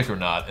 maybe a dick or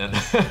not, and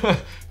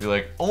be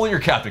like, only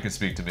your captain can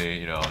speak to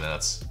me, and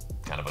that's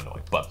kind of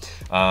annoying. But,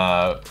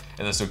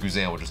 and then so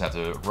Guzan will just have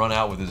to run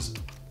out with his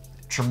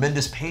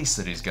tremendous pace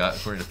that he's got,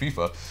 according to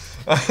FIFA,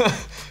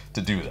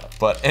 to do that.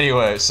 But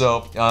anyway,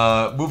 so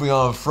moving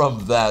on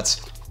from that,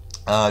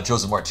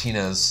 Joseph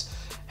Martinez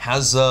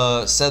has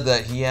said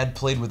that he had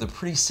played with a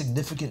pretty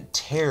significant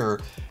tear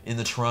in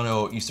the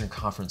Toronto Eastern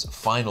Conference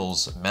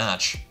Finals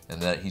match,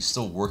 and that he's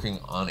still working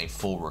on a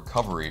full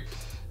recovery,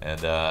 and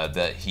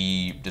that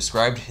he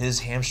described his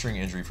hamstring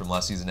injury from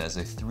last season as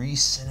a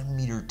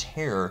 3-centimeter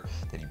tear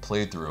that he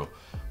played through.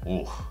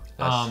 Ooh,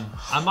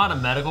 I'm not a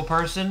medical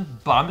person,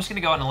 but I'm just going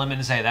to go out on a limb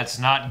and say that's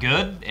not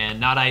good and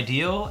not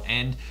ideal,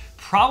 and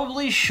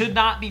probably should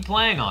not be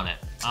playing on it.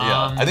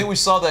 Yeah, I think we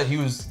saw that he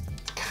was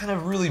kind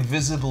of really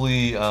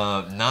visibly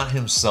not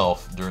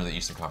himself during the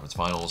Eastern Conference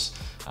Finals.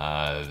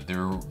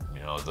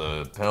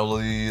 The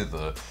penalty,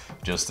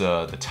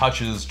 the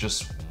touches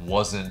just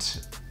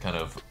wasn't kind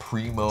of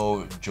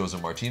primo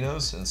Joseph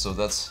Martinez, and so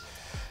that's,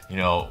 we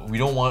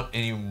don't want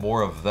any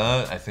more of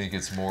that. I think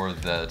it's more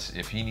that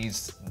if he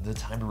needs the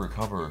time to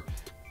recover,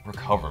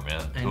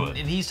 man.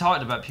 And he's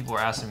talked about, people were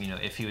asking him,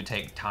 if he would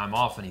take time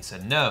off, and he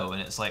said no.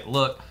 And it's like,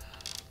 look,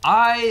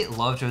 I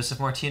love Joseph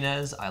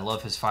Martinez. I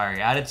love his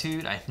fiery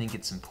attitude. I think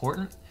it's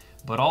important.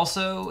 But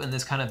also, and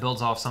this kind of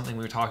builds off something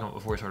we were talking about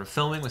before we started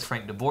filming with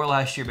Frank de Boer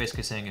last year,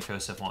 basically saying if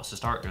Joseph wants to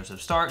start,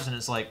 Joseph starts. And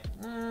it's like,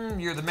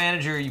 you're the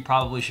manager. You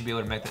probably should be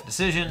able to make that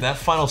decision. That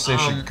final say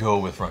should go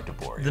with Frank de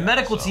Boer. The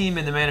medical team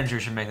and the manager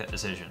should make that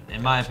decision,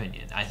 in my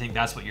opinion. I think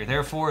that's what you're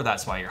there for.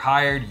 That's why you're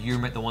hired. You're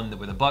the one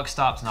where the buck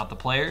stops, not the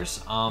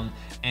players.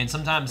 And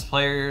sometimes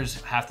players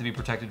have to be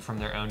protected from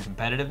their own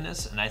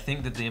competitiveness. And I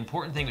think that the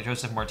important thing with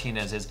Joseph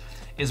Martinez is,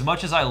 as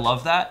much as I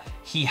love that,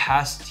 he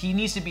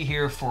needs to be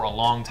here for a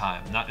long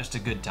time, not just a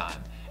good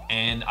time.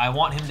 And I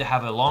want him to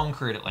have a long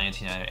career at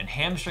Atlanta United. And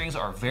hamstrings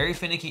are very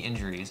finicky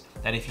injuries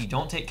that if you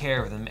don't take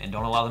care of them and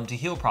don't allow them to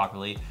heal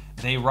properly,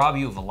 they rob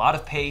you of a lot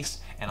of pace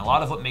and a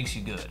lot of what makes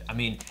you good. I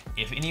mean,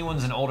 if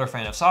anyone's an older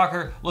fan of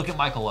soccer, look at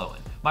Michael Owen.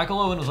 Michael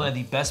Owen was one of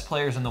the best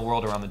players in the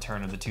world around the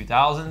turn of the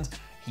 2000s.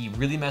 He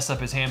really messed up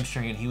his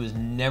hamstring and he was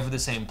never the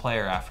same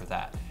player after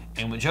that.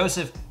 And with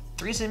Joseph,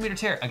 3-centimeter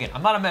tear. Again,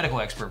 I'm not a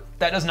medical expert.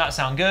 That does not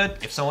sound good.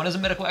 If someone is a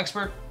medical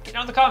expert, get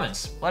down in the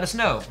comments. Let us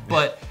know.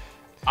 But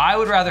I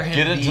would rather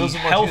him be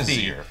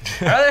healthy.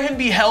 I'd rather him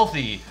be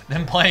healthy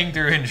than playing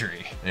through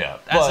injury. Yeah,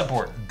 that's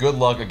important. Good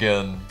luck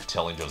again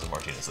telling Joseph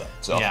Martinez that.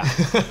 So. Yeah.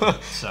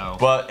 So.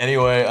 But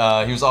anyway,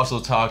 he was also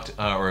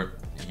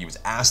he was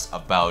asked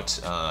about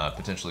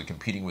potentially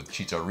competing with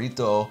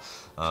Chicharito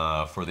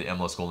for the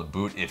MLS Golden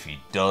Boot if he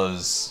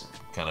does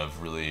kind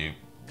of really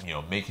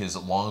make his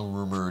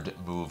long-rumored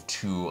move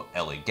to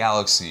LA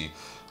Galaxy.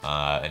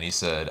 And he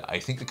said, I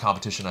think the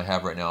competition I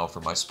have right now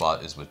for my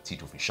spot is with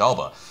Tito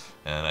Fischalba.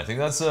 And I think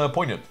that's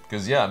poignant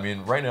because, yeah, I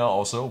mean, right now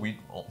also we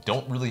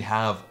don't really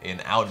have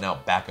an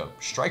out-and-out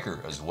backup striker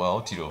as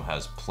well. Tito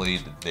has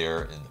played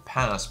there in the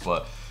past,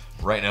 but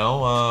right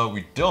now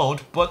we don't.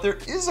 But there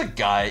is a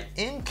guy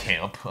in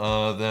camp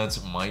that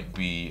might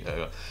be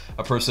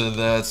a person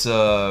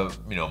that,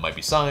 you know, might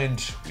be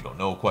signed. We don't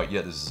know quite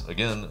yet. This is,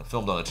 again,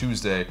 filmed on a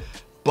Tuesday.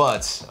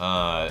 But,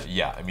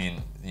 yeah, I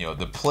mean, you know,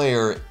 the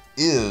player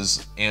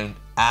is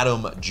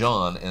Adam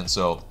John, and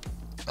so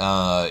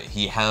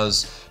he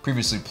has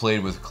previously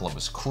played with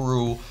Columbus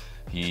Crew.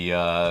 He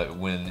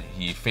when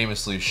he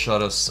famously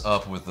shut us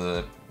up with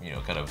the, you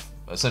know, kind of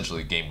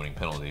essentially game-winning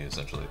penalty,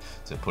 essentially,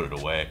 to put it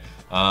away.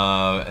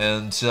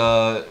 And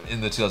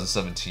in the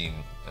 2017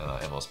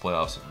 MLS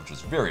playoffs, which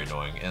was very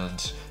annoying,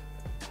 and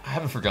I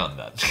haven't forgotten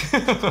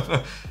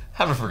that.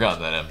 Haven't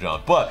forgotten that, M.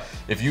 John. But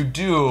if you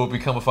do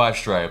become a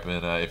 5-stripe,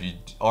 and if you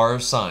are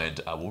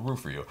signed, I will root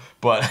for you.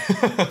 But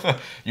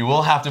you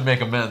will have to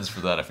make amends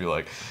for that, I feel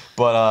like.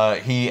 But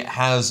he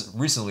has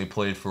recently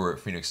played for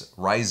Phoenix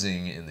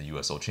Rising in the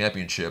USL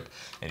Championship,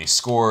 and he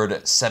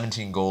scored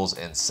 17 goals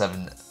and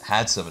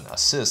had 7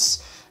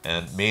 assists,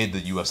 and made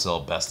the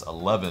USL Best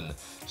 11.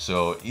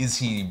 So is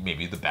he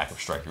maybe the backup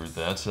striker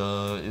that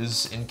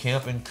is in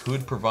camp and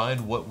could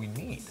provide what we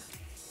need?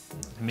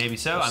 Maybe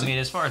so. I mean,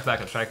 as far as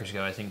backup strikers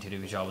go, I think Tito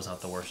Fischalba was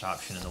not the worst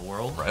option in the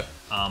world. Right.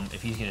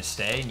 If he's going to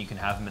stay and you can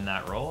have him in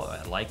that role,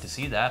 I'd like to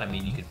see that. I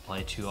mean, you could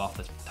play 2 off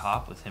the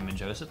top with him and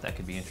Joseph. That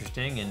could be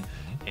interesting. And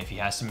if he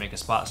has to make a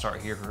spot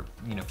start here for,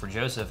 you know, for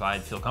Joseph,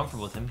 I'd feel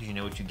comfortable with him because you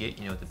know what you get,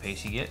 you know what the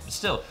pace you get. But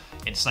still,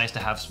 it's nice to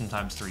have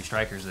sometimes 3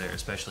 strikers there,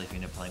 especially if you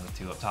end up playing with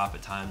 2 up top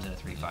at times in a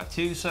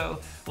 3-5-2. So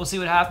we'll see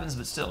what happens,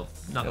 but still,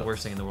 not the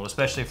worst thing in the world,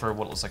 especially for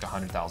what looks like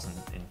 100,000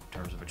 in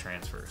terms of a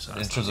transfer. So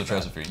in terms of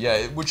transfer fee,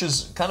 yeah, which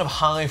is kind of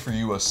high for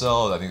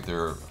USL. I think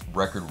their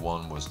record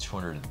one was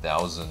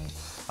 200,000.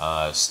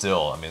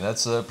 Still, I mean,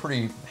 that's a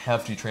pretty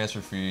hefty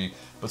transfer fee,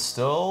 but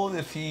still,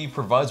 if he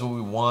provides what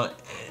we want,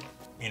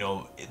 you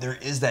know, there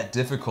is that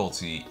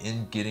difficulty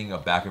in getting a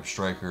backup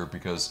striker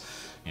because,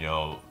 you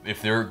know,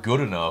 if they're good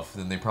enough,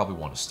 then they probably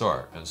want to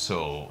start, and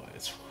so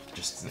it's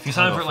just... If you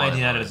sign for Atlanta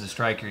United as a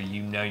striker,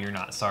 you know you're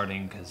not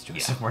starting because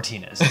Joseph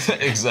Martinez is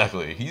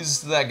exactly.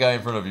 He's that guy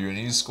in front of you, and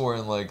he's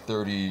scoring like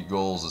 30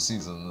 goals a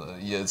season.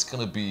 Yeah, it's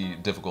going to be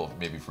difficult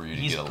maybe for you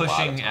to get a lot of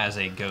time. He's pushing as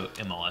a GOAT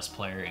MLS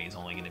player, and he's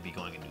only going to be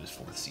going into his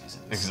 4th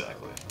season.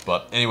 Exactly. So.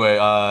 But anyway,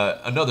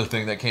 another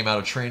thing that came out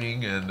of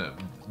training and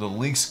the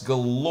leaks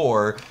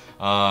galore.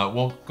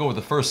 We'll go with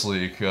the first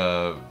leak. We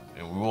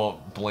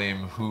won't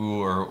blame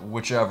who or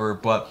whichever,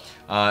 but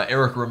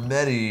Eric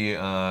Remedi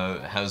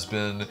has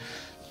been...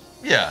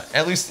 Yeah,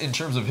 at least in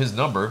terms of his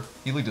number,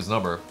 he leaked his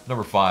number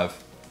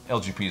 5,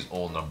 LGP's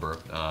old number.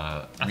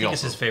 I think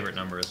it's his favorite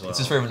number as well. It's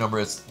his favorite number.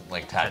 It's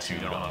like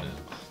tattooed on it,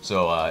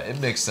 so it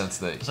makes sense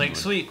that it's he like would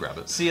sweet. Grab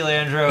it. See you,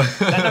 Leandro.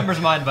 That number's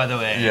mine, by the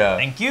way. Yeah.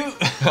 Thank you.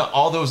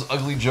 All those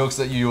ugly jokes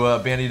that you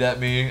bandied at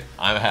me,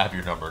 I have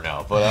your number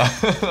now.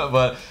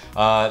 But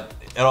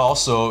it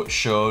also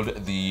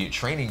showed the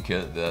training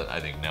kit that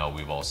I think now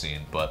we've all seen.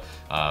 But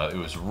it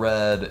was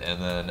red,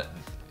 and then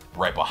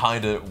right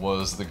behind it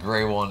was the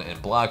gray one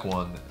and black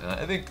one.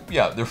 I think,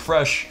 yeah, they're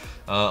fresh,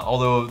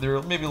 although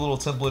they're maybe a little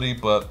templatey,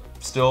 but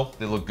still,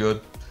 they look good.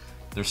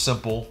 They're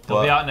simple.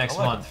 They'll be out next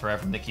month for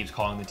everyone that keeps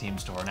calling the team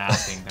store and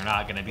asking. They're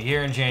not going to be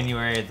here in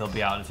January. They'll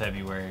be out in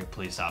February.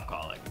 Please stop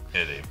calling.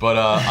 But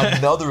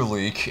another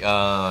leak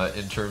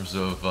in terms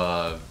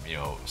of, you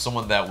know,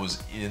 someone that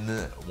was in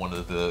one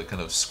of the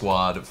kind of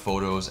squad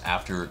photos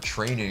after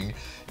training.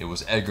 It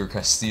was Edgar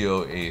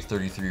Castillo, a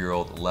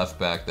 33-year-old left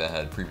back that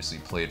had previously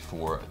played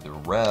for the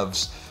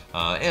Revs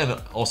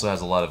and also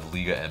has a lot of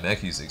Liga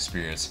MX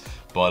experience.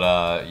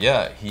 But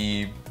yeah,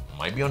 he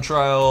might be on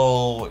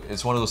trial.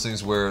 It's one of those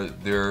things where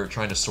they're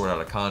trying to sort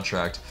out a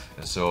contract.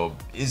 And so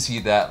is he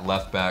that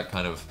left back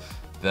kind of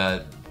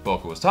that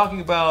Boca was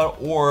talking about,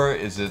 or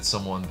is it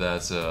someone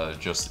that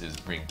just is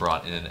being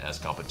brought in as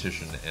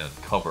competition and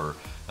cover?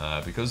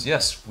 Because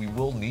yes, we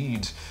will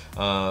need,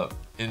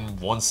 in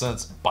one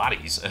sense,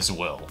 bodies as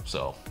well.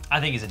 So I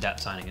think he's a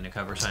depth signing and a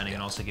cover signing,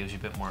 and also gives you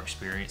a bit more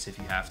experience if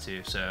you have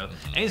to. So,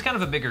 and he's kind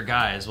of a bigger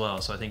guy as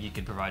well, so I think he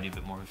could provide you a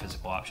bit more of a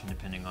physical option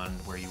depending on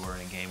where you were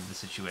in a game, the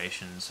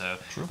situation. So,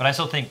 but I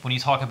still think when you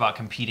talk about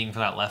competing for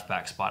that left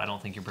back spot, I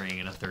don't think you're bringing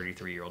in a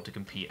 33-year-old to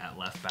compete at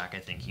left back. I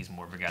think he's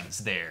more of a guy that's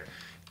there.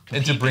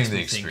 And to bring the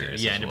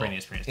experience. Yeah, and to bring the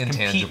experience.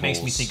 Compete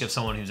makes me think of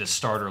someone who's a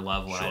starter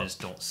level, and I just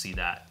don't see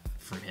that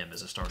from him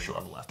as a starting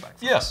level left back.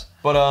 Yes,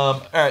 but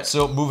all right.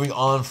 So moving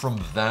on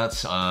from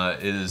that,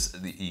 it is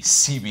the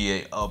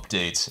CBA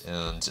update,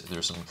 and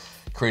there's some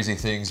crazy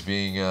things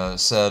being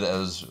said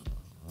as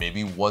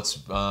maybe what's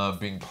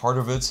being part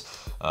of it.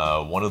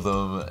 One of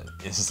them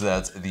is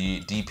that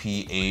the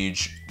DP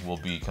age will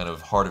be kind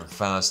of hard and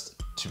fast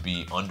to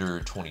be under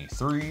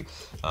 23,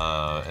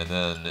 and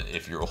then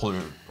if you're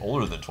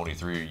older than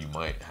 23, you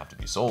might have to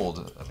be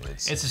sold. I mean,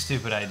 it's a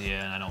stupid idea,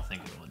 and I don't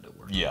think it'll end up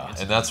working. Yeah,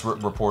 and that's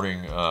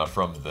reporting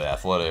from The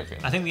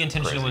Athletic. I think the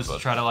intention was to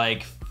try to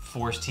like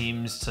force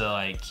teams to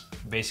like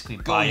basically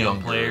buy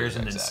young players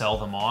and then sell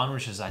them on,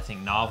 which is I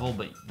think novel,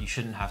 but you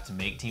shouldn't have to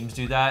make teams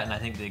do that. And I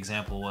think the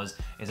example is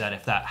that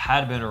if that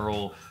had been a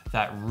rule,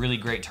 that really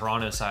great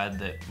Toronto side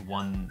that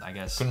won, I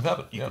guess, couldn't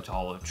happen. You could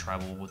call it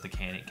travel with the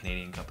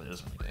Canadian Cup. It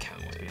doesn't really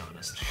count, to be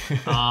honest.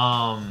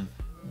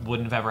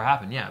 Wouldn't have ever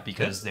happened,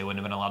 because they wouldn't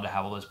have been allowed to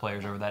have all those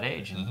players over that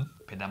age and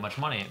pay that much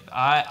money.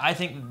 I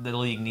think the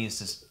league needs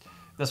to.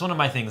 That's one of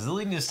my things. The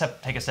league needs to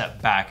take a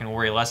step back and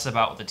worry less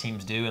about what the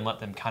teams do and let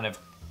them kind of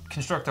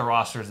construct their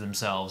rosters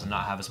themselves and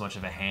not have as much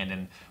of a hand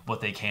in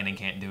what they can and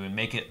can't do and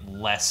make it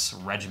less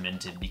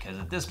regimented, because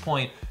at this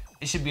point,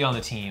 it should be on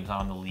the teams, not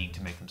on the league,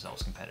 to make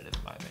themselves competitive,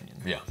 in my opinion.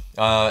 Yeah.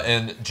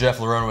 And Jeff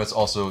Laronowitz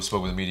also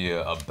spoke with the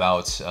media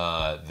about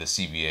the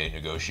CBA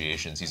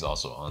negotiations. He's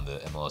also on the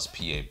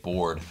MLSPA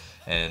board.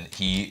 And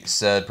he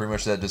said pretty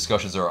much that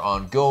discussions are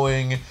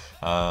ongoing,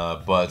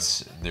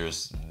 but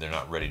they're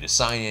not ready to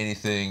sign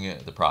anything.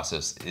 The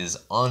process is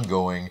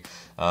ongoing.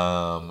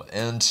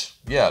 And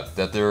yeah,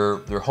 that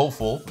they're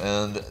hopeful,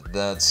 and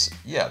that's,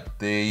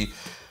 there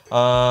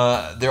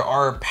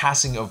are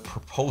passing of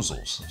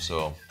proposals.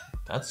 So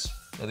that's,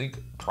 I think,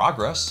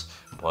 progress.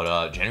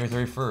 But January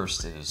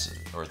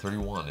 31st or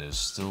 31 is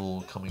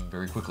still coming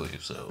very quickly.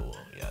 So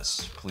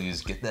yes,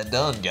 please get that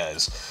done,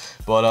 guys.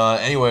 But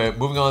anyway,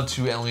 moving on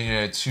to Atlanta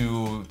United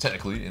 2,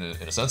 technically, in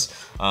a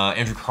sense.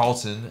 Andrew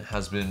Carlton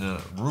has been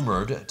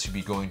rumored to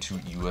be going to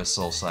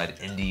USL side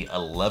Indy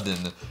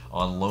 11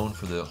 on loan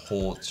for the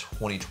whole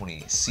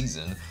 2020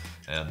 season.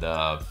 And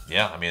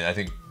yeah, I mean, I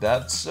think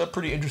that's a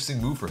pretty interesting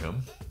move for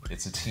him.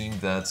 It's a team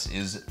that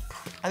is,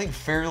 I think,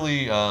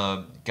 fairly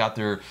got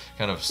their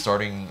kind of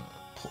starting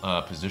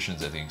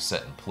positions, I think,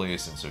 set in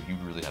place, and so he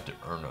would really have to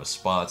earn a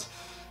spot.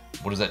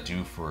 What does that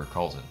do for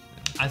Carlton?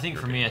 I think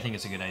for me, I think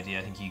it's a good idea.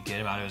 I think you get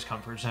him out of his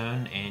comfort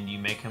zone and you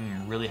make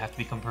him really have to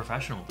become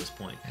professional at this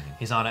point.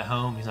 He's not at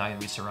home. He's not going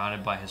to be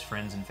surrounded by his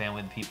friends and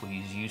family, the people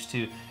he's used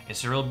to.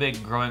 It's a real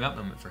big growing up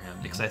moment for him,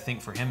 because I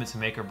think for him it's a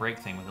make or break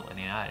thing with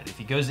Atlanta United. If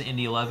he goes to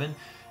Indy 11,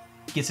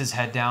 gets his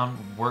head down,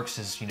 works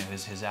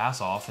his ass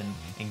off,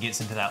 and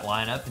gets into that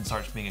lineup and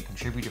starts being a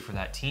contributor for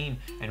that team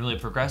and really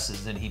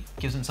progresses, then he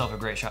gives himself a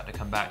great shot to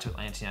come back to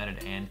Atlanta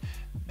United and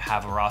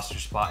have a roster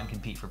spot and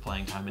compete for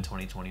playing time in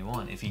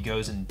 2021. If he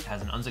goes and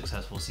has an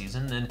unsuccessful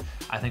season, then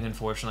I think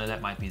unfortunately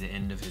that might be the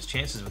end of his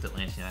chances with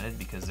Atlanta United,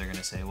 because they're going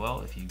to say,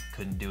 well, if you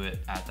couldn't do it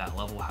at that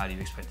level, how do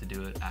you expect to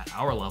do it at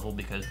our level?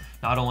 Because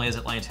not only is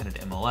Atlanta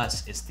United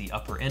MLS, it's the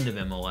upper end of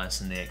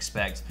MLS, and they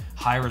expect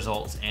high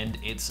results, and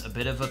it's a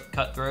bit of a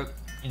cutthroat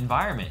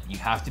environment. You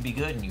have to be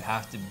good and you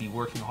have to be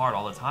working hard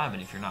all the time,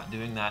 and if you're not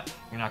doing that,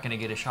 you're not going to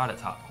get a shot at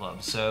top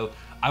clubs. So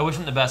I wish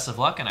him the best of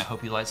luck, and I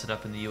hope he lights it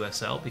up in the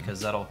USL, because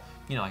that'll,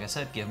 like I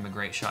said, give him a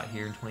great shot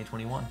here in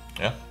 2021.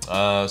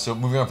 Yeah. So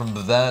moving on from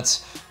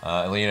that,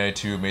 Atlanta United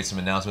 2 made some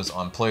announcements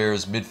on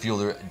players.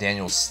 Midfielder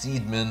Daniel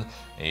Steedman,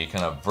 a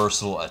kind of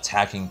versatile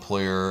attacking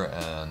player,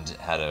 and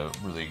had a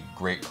really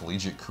great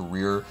collegiate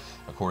career,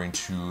 according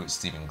to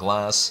Stephen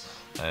Glass.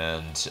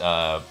 And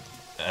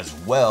as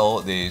well,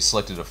 they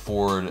selected a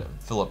forward,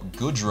 Philip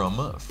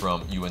Goodrum,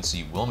 from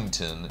UNC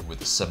Wilmington with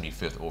the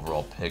 75th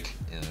overall pick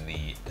in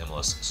the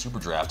MLS Super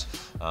Draft.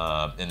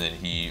 And then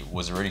he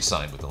was already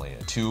signed with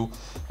Atlanta 2.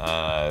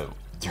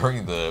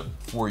 During the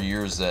 4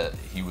 years that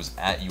he was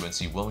at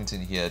UNC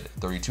Wilmington, he had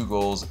 32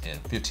 goals and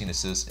 15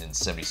 assists in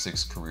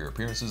 76 career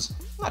appearances.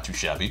 Not too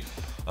shabby.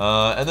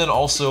 And then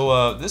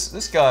also,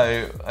 this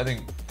guy, I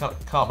think,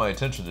 caught my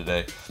attention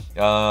today.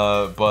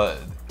 But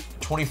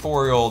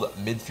 24-year-old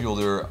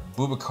midfielder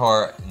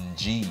Boubacar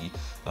Ng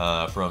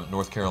from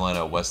North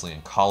Carolina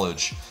Wesleyan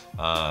College.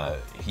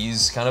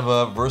 He's kind of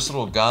a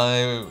versatile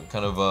guy,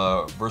 kind of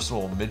a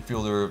versatile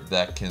midfielder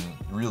that can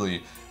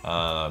really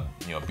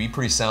be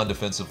pretty sound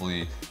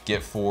defensively,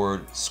 get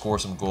forward, score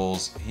some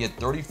goals. He had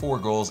 34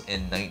 goals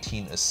and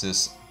 19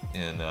 assists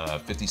in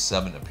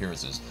 57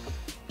 appearances.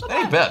 That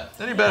ain't bad.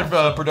 That ain't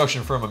bad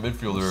production from a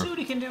midfielder. See what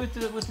he can do with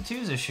the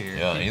twos this year.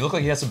 Yeah, and he looked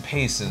like he had some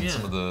pace in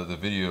some of the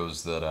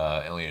videos that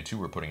Atlanta 2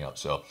 were putting up.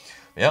 So,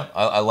 yeah,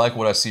 I like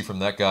what I see from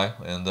that guy.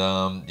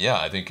 And, yeah,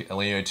 I think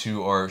Atlanta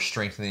 2 are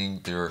strengthening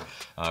their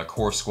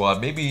core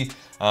squad. Maybe,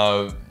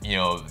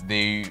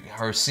 they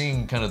are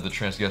seeing kind of the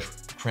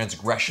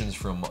transgressions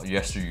from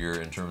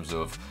yesteryear in terms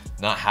of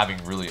not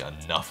having really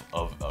enough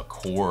of a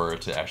core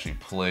to actually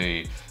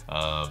play,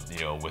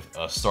 with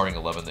a starting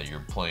 11 that you're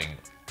playing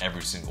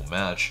every single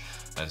match.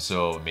 And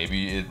so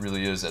maybe it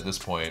really is at this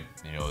point,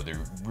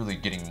 they're really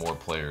getting more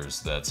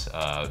players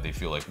that they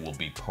feel like will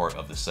be part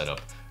of the setup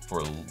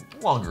for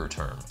longer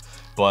term.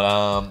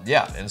 But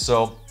yeah, and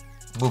so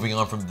moving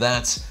on from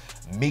that,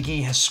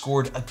 Miggy has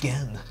scored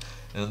again.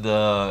 And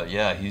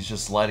yeah, he's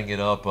just lighting it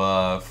up.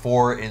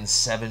 4 in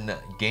 7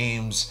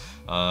 games.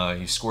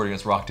 He scored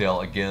against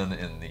Rockdale again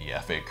in the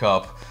FA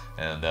Cup.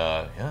 And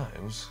yeah,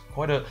 it was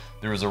quite a,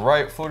 there was a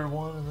right-footed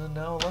one and then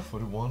now a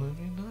left-footed one. I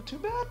mean, not too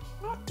bad,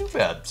 not too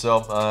bad.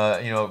 So,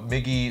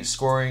 Miggy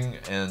scoring,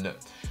 and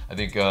I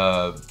think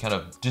kind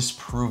of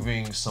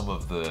disproving some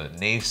of the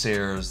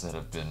naysayers that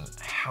have been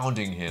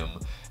hounding him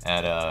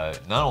at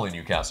not only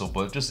Newcastle,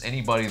 but just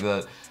anybody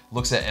that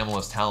looks at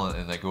MLS talent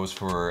and that goes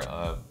for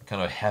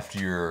kind of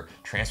heftier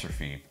transfer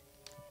fee.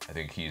 I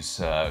think he's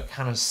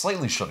kind of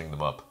slightly shutting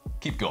them up.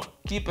 Keep going.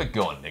 Keep it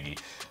going, Niggy.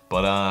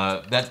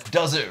 But that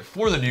does it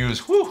for the news.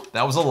 Whew,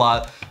 that was a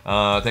lot.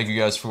 Thank you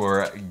guys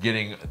for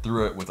getting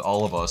through it with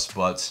all of us.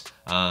 But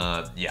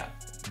yeah,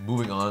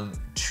 moving on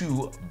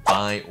to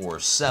buy or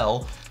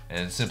sell.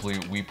 And simply,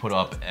 we put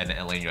up an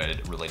Atlanta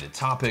United related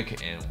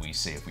topic and we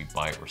say if we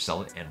buy or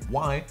sell it and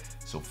why.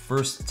 So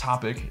first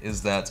topic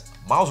is that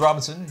Miles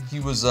Robinson, he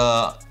was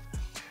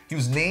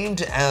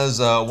named as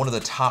one of the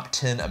top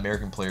 10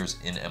 American players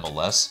in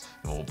MLS.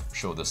 And we'll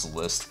show this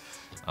list.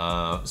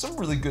 Some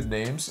really good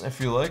names, I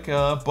feel like.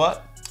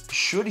 But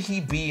should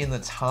he be in the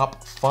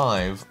top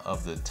 5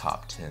 of the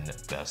top 10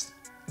 best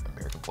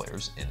American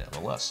players in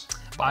MLS?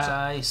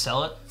 I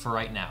sell it for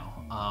right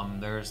now.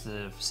 There's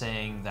the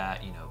saying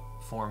that, you know,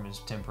 form is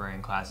temporary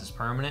and class is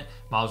permanent.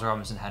 Miles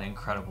Robinson had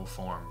incredible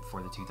form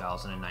for the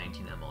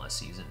 2019 MLS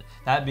season.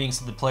 That being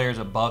said, the players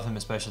above him,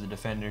 especially the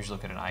defenders,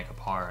 look at an Ike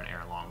Apar and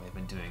Aaron Long. They've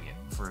been doing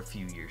it for a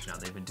few years now.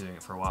 They've been doing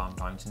it for a while. I'm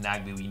talking to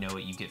Nagby. We know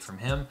what you get from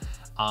him.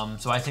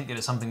 So I think that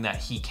it's something that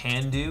he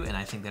can do, and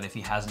I think that if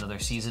he has another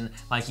season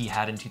like he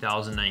had in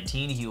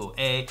 2019, he will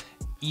A,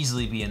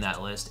 easily be in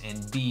that list,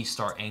 and B,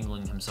 start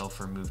angling himself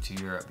for a move to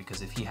Europe,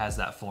 because if he has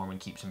that form and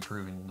keeps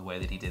improving the way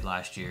that he did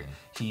last year,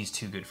 he's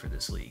too good for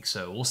this league.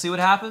 So we'll see what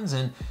happens,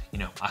 and you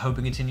know, I hope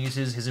he continues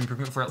his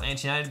improvement for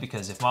Atlanta United,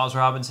 because if Miles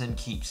Robinson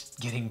keeps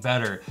getting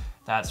better,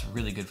 that's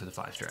really good for the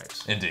Five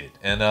Stripes. Indeed.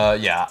 And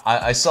yeah,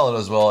 I sell it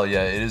as well.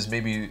 Yeah, it is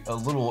maybe a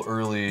little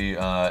early,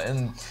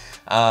 and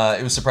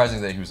it was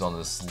surprising that he was on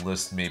this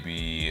list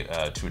maybe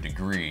to a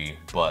degree,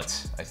 but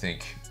I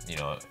think, you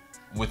know,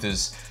 with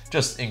his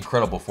just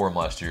incredible form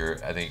last year,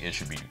 I think it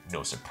should be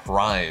no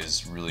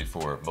surprise really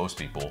for most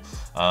people.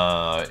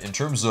 In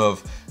terms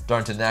of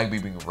Darnton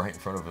Nagbe being right in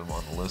front of him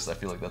on the list, I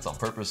feel like that's on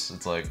purpose.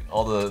 It's like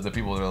all the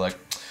people that are like,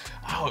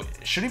 oh,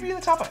 should he be in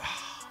the top 5?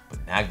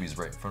 But Nagbe's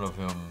right in front of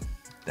him.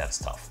 That's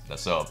tough.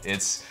 So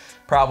it's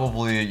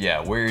probably, yeah,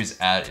 where he's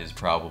at is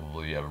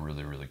probably a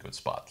really, really good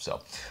spot.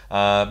 So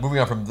moving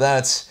on from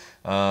that,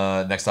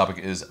 next topic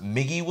is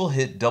Miggy will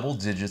hit double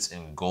digits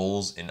in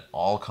goals in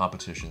all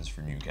competitions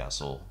for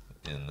Newcastle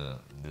in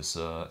this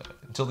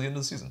until the end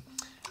of the season.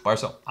 Buy or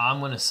sell? I'm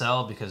going to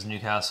sell, because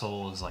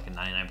Newcastle is like a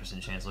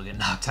 99% chance they'll get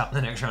knocked out in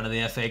the next round of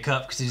the FA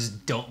Cup, because they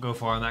just don't go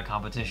far in that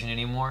competition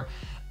anymore.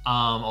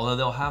 Although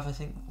they'll have, I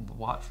think,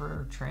 Watford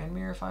or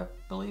Tranmere, if I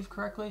believe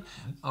correctly.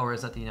 Or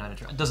is that the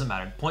United? It doesn't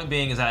matter. Point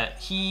being is that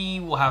he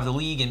will have the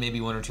league and maybe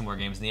 1 or 2 more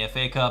games in the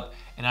FA Cup,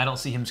 and I don't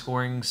see him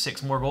scoring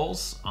 6 more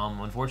goals,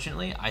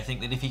 unfortunately. I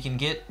think that if he can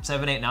get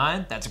 7, 8,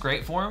 9, that's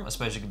great for him,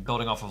 especially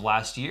building off of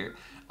last year.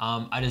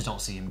 I just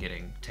don't see him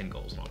getting 10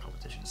 goals in all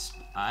competitions.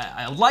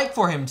 I would like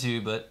for him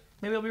to, but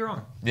maybe I'll be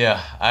wrong.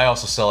 Yeah, I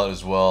also sell it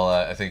as well.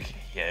 I think,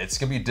 yeah, it's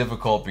going to be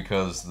difficult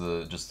because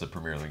the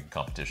Premier League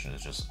competition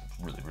is just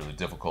really, really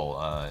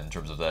difficult in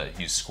terms of that.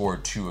 He's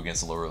scored 2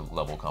 against a lower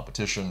level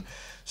competition.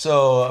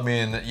 So, I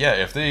mean, yeah,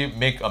 if they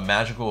make a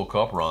magical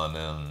cup run,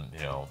 then,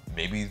 you know,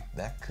 maybe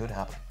that could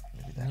happen.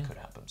 Maybe that could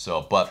happen.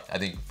 So, but I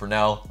think for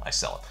now, I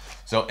sell it.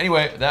 So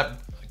anyway, that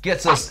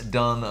gets us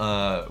done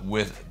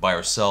with buy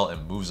or sell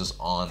and moves us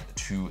on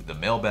to the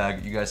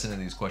mailbag. You guys send in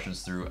these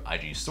questions through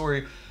IG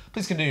story.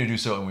 Please continue to do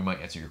so, and we might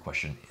answer your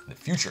question in the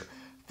future.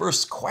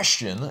 First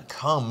question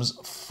comes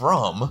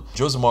from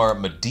Josemar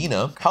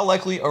Medina. How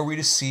likely are we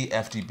to see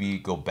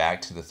FDB go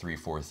back to the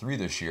 3-4-3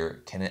 this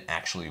year? Can it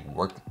actually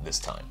work this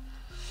time?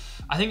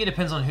 I think it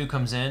depends on who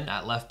comes in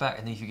at left back.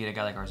 I think if you get a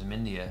guy like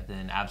Arzamendia,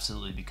 then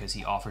absolutely, because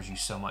he offers you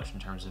so much in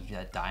terms of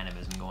that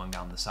dynamism going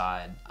down the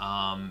side.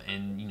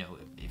 And, you know,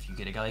 if you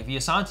get a guy like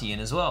Villasanti in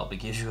as well, it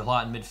gives you a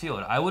lot in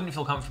midfield. I wouldn't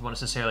feel comfortable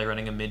necessarily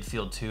running a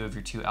midfield 2 of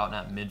your 2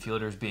 out-and-out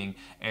midfielders being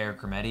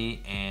Eric Remedi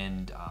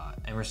and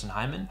Emerson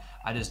Hyndman.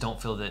 I just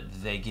don't feel that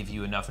they give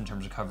you enough in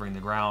terms of covering the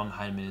ground.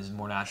 Hyndman is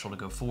more natural to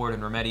go forward,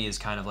 and Remedi is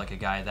kind of like a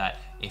guy that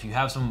if you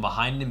have someone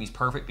behind him, he's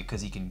perfect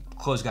because he can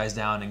close guys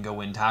down and go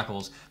win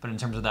tackles. But in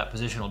terms of that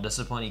positional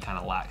discipline, he kind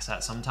of lacks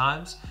that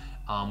sometimes,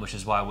 which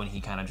is why when he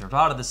kind of dropped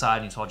out of the side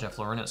and you saw Jeff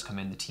Laurinaitis come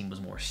in, the team was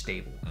more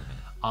stable.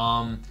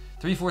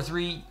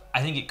 3-4-3,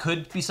 I think it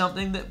could be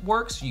something that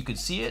works. You could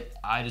see it.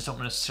 I just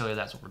don't necessarily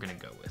that's what we're going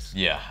to go with.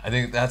 Yeah, I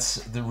think that's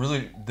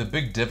the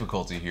big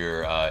difficulty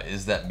here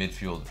is that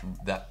midfield,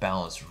 that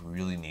balance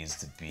really needs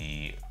to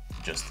be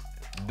just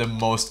the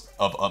most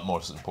of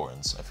utmost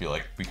importance, I feel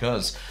like,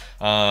 because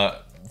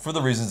for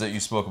the reasons that you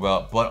spoke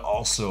about, but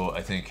also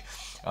I think,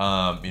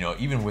 you know,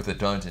 even with the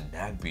Darnton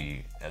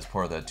Nagbe as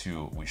part of that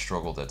too, we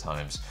struggled at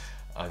times.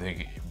 I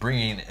think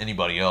bringing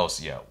anybody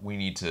else, yeah, we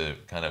need to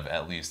kind of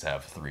at least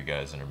have 3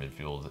 guys in our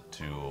midfield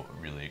to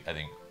really, I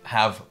think,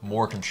 have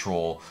more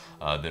control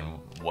than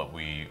what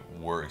we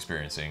were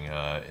experiencing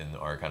in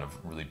our kind of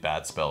really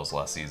bad spells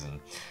last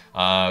season.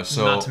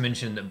 So not to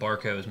mention that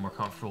Barco is more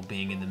comfortable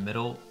being in the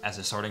middle as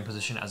a starting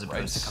position as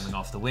opposed to coming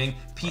off the wing.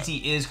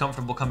 PT is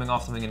comfortable coming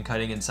off the wing and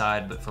cutting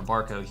inside, but for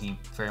Barco, he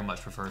very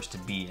much prefers to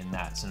be in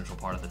that central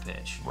part of the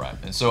pitch. Right,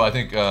 and so I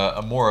think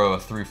a more of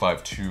a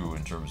 3-5-2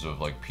 in terms of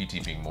like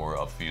PT being more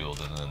upfield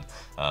and then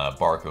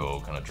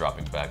Barco kind of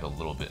dropping back a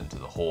little bit into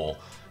the hole.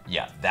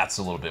 Yeah, that's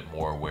a little bit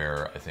more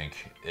where I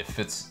think it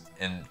fits,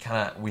 and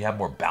kind of we have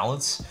more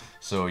balance.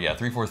 So yeah,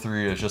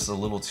 3-4-3 is just a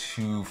little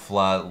too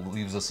flat,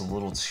 leaves us a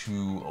little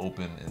too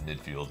open in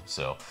midfield.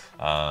 So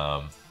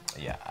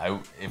yeah,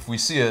 if we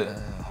see it,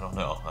 I don't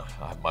know.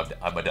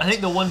 I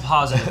think the one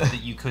positive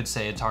that you could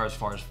say as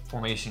far as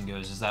formation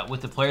goes is that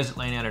with the players that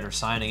Atlanta United are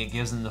signing, it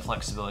gives them the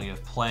flexibility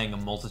of playing a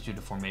multitude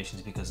of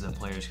formations because the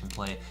players can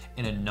play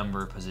in a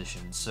number of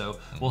positions. So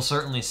we'll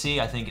certainly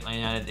see. I think Atlanta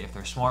United, if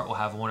they're smart, will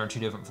have 1 or 2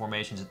 different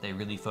formations that they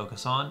really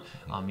focus on.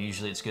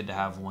 Usually it's good to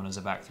have one as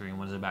a back 3 and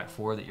one as a back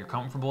 4 that you're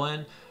comfortable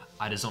in.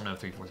 I just don't know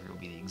if 3-4-3 will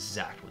be the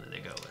exact one that they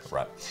go with.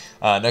 Right.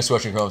 Next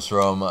question comes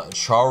from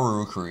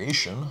Charu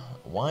Creation.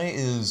 Why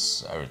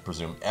is, I would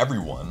presume,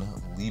 everyone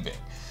leaving?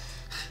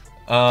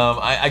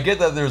 I get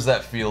that there's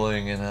that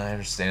feeling, and I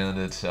understand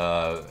it. You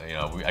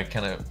know,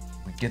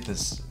 we get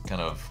this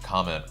kind of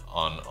comment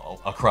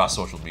across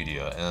social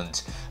media,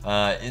 and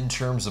in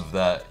terms of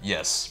that,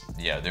 yes,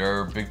 yeah, there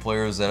are big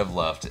players that have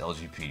left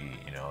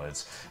LGP. You know,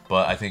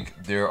 but I think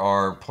there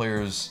are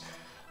players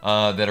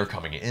that are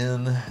coming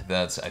in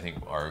that I think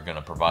are going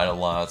to provide a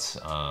lot,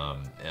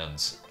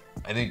 and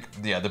I think,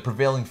 yeah, the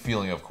prevailing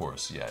feeling, of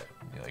course, yeah,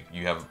 like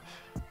you have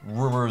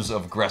rumors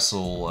of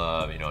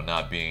Gressel, you know,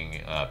 not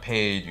being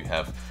paid. You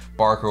have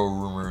Barco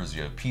rumors.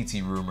 You have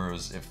PT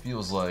rumors. It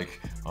feels like,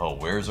 oh,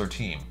 where's our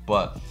team?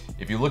 But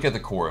if you look at the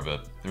core of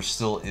it, there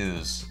still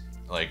is,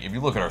 like, if you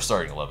look at our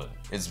starting 11,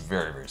 it's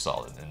very, very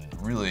solid.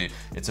 And really,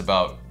 it's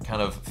about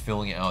kind of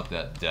filling out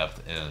that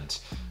depth and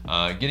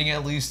getting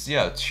at least,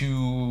 yeah,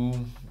 2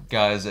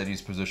 guys at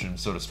each position,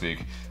 so to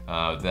speak,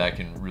 that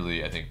can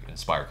really, I think,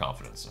 inspire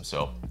confidence. And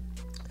so,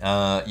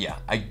 yeah,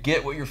 I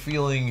get what you're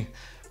feeling,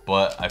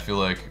 but I feel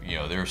like, you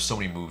know, there are so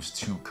many moves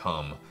to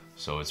come,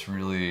 so it's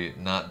really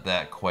not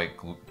that quite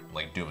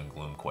like doom and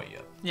gloom quite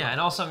yet. Yeah,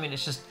 and also, I mean,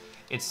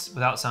 it's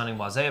without sounding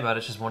blasé about it,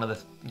 it's just one of the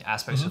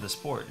aspects of the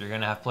sport. You're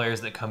going to have players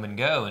that come and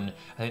go, and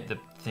I think the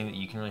thing that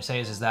you can really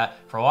say is that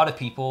for a lot of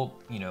people,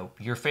 you know,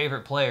 your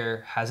favorite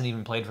player hasn't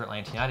even played for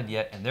Atlanta United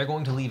yet, and they're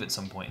going to leave at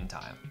some point in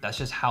time. That's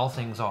just how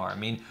things are. I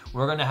mean,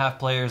 we're going to have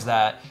players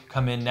that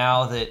come in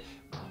now that,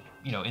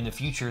 you know, in the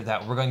future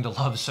that we're going to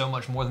love so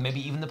much more than maybe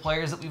even the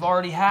players that we've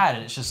already had.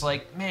 And it's just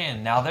like,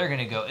 man, now they're going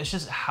to go. It's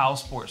just how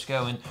sports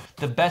go. And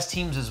the best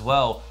teams as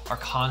well are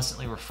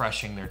constantly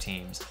refreshing their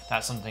teams.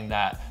 That's something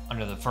that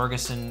under the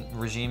Ferguson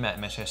regime at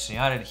Manchester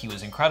United, he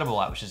was incredible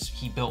at, which is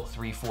he built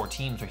 3-4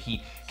 teams where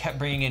he kept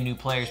bringing in new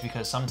players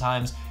because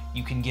sometimes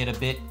you can get a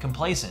bit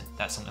complacent.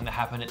 That's something that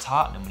happened at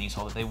Tottenham when you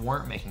saw that they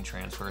weren't making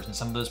transfers, and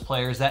some of those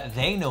players that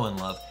they know and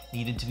love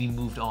needed to be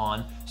moved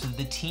on so that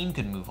the team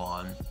could move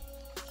on.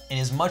 And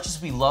as much as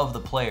we love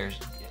the players,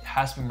 it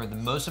has to remember the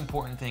most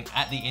important thing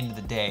at the end of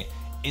the day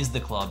is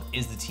the club,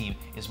 is the team,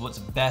 is what's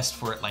best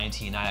for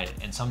Atlanta United.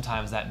 And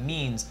sometimes that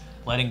means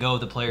letting go of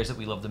the players that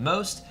we love the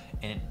most,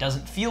 and it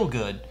doesn't feel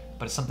good,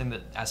 but it's something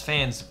that as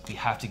fans, we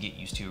have to get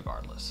used to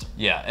regardless.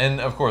 Yeah, and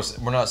of course,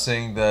 we're not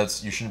saying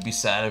that you shouldn't be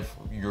sad if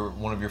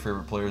one of your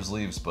favorite players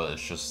leaves, but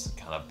it's just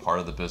kind of part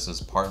of the business,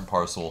 part and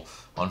parcel,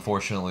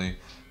 unfortunately.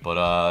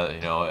 But,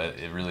 you know,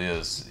 it really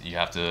is. You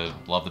have to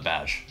love the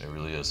badge. It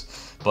really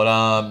is.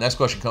 But next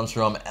question comes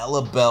from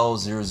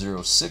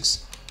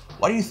Ellabelle006.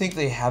 Why do you think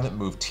they haven't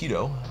moved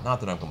Tito? Not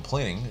that I'm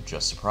complaining,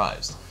 just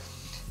surprised.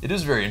 It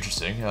is very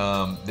interesting.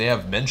 They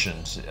have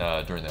mentioned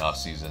during the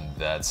offseason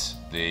that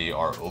they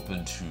are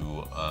open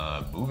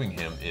to moving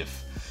him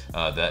if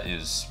that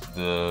is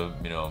the,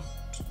 you know,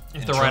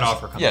 if the right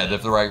offer comes in. Yeah,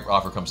 if the right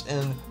offer comes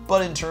in.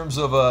 But in terms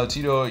of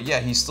Tito,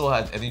 yeah, he still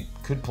I think,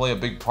 could play a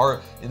big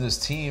part in this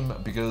team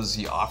because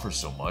he offers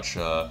so much.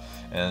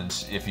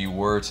 And if he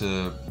were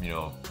to, you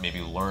know,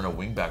 maybe learn a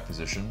wingback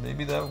position,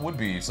 maybe that would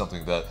be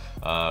something that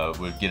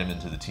would get him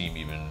into the team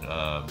even,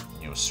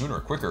 you know, sooner,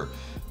 quicker.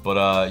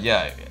 But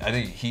yeah, I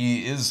think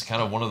he is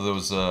kind of one of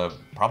those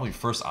probably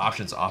first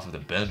options off of the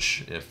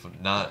bench, if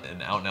not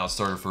an out-and-out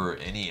starter for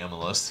any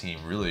MLS team,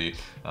 really,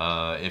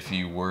 if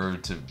he were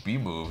to be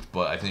moved.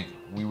 But I think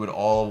we would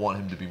all want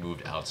him to be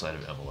moved outside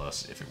of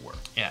MLS if it were.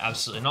 Yeah,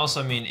 absolutely. And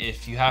also, I mean,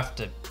 if you have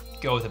to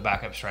go with a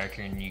backup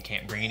striker and you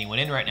can't bring anyone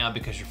in right now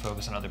because you're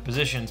focused on other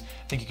positions,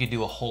 I think you could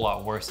do a whole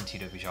lot worse than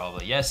Tito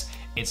Villalba. Yes,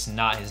 it's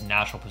not his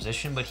natural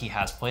position, but he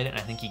has played it, and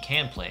I think he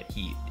can play it.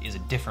 He is a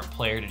different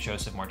player to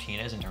Joseph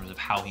Martinez in terms of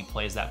how he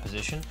plays that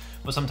position,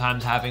 but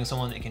sometimes having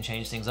someone that can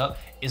change things up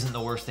isn't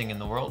the worst thing in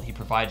the world. He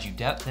provides you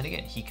depth, and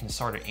again, he can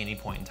start at any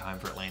point in time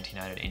for Atlanta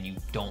United, and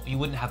you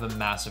wouldn't have a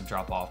massive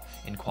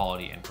drop-off in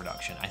quality and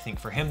production. I think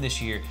for him this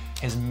year,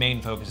 his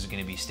main focus is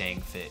going to be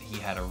staying fit. He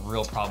had a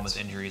real problem with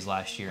injuries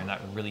last year, and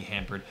that really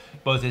hampered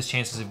both his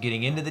chances of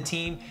getting into the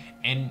team,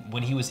 and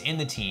when he was in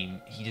the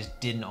team, he just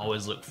didn't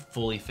always look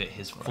fully fit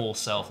his full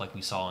self like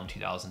we saw in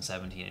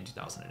 2017 and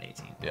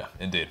 2018. Yeah,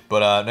 indeed.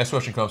 But next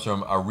question comes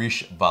from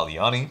Arish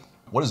Valiani.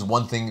 What is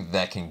one thing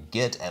that can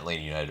get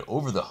Atlanta United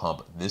over the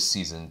hump this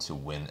season to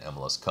win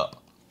MLS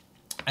Cup?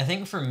 I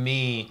think for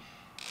me,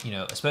 you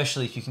know,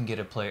 especially if you can get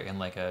a player in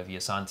like a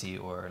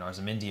Villasanti or an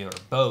Arzamendia or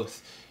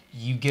both,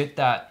 you get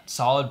that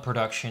solid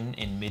production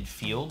in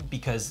midfield,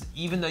 because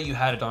even though you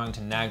had a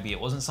Darlington Nagbe, it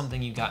wasn't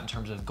something you got in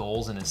terms of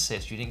goals and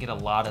assists. You didn't get a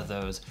lot of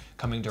those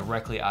coming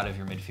directly out of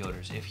your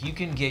midfielders. If you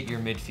can get your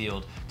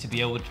midfield to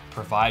be able to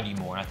provide you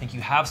more, and I think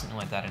you have something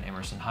like that in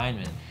Emerson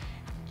Hyndman,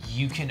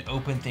 you can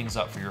open things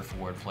up for your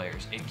forward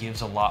players. It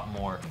gives a lot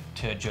more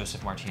to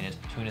Joseph Martinez,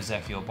 to an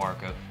Ezequiel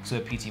Barco, to a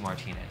PT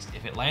Martinez.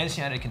 If Atlanta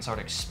United can start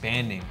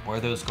expanding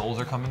where those goals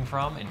are coming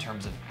from in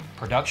terms of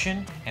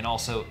production and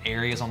also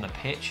areas on the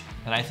pitch,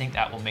 then I think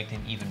that will make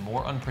them even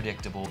more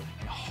unpredictable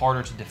and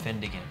harder to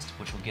defend against,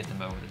 which will get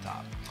them over the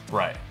top.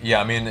 Right.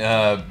 Yeah, I mean,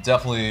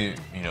 definitely,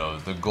 you know,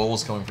 the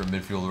goals coming from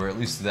midfield, or at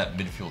least that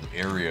midfield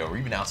area, or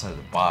even outside of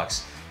the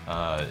box,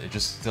 it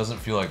just doesn't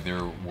feel like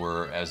there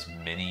were as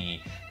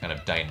many kind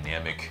of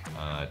dynamic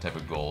type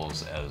of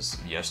goals as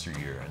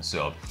yesteryear. And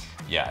so,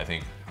 yeah, I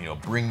think, you know,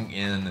 bringing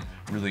in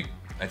really,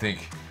 I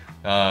think,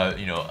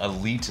 you know,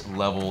 elite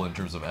level in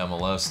terms of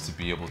MLS to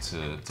be able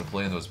to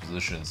play in those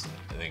positions,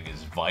 I think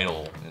is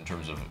vital in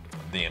terms of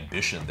the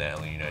ambition that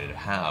Atlanta United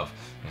have.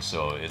 And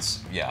so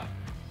it's, yeah,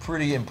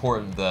 pretty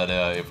important that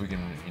if we can,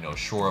 you know,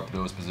 shore up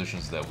those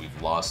positions that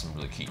we've lost some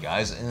really key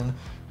guys in,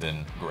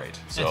 then great.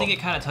 So I think it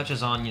kind of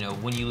touches on, you know,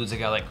 when you lose a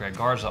guy like Greg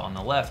Garza on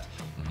the left,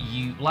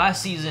 you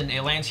last season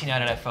Atlanta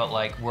United, I felt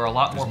like, were a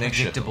lot more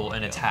predictable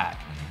in attack.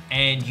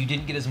 And you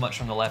didn't get as much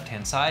from the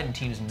left-hand side, and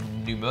teams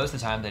knew most of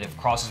the time that if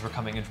crosses were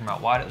coming in from out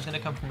wide, it was going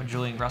to come from a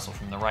Julian Gressel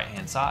from the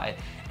right-hand side.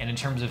 And in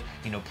terms of,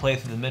 you know, play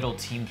through the middle,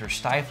 teams were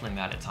stifling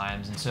that at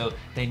times, and so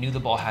they knew the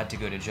ball had to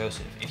go to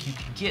Joseph. If you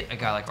could get a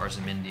guy like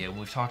Arzamendia,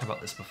 we've talked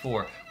about this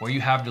before, where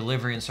you have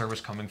delivery and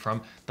service coming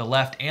from the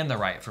left and the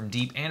right, from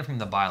deep and from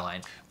the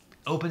byline,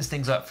 opens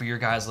things up for your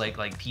guys like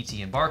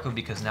PT and Barco,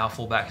 because now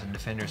fullbacks and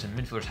defenders and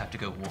midfielders have to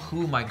go, well,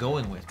 who am I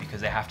going with?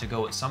 Because they have to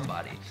go with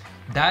somebody.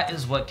 That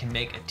is what can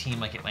make a team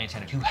like Atlanta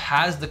United, who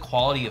has the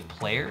quality of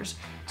players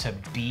to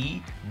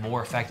be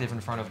more effective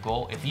in front of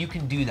goal. If you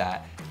can do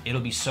that,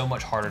 it'll be so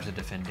much harder to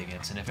defend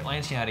against. And if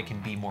Atlanta United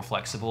can be more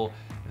flexible,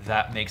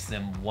 that makes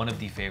them one of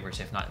the favorites,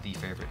 if not the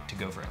favorite, to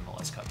go for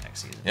MLS Cup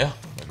next season. Yeah,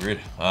 agreed.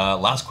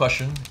 Last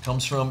question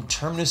comes from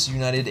Terminus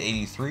United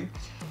 83.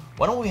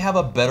 Why don't we have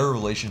a better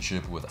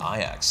relationship with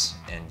Ajax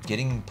and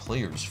getting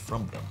players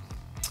from them?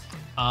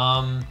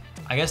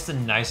 I guess the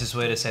nicest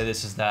way to say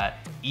this is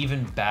that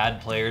even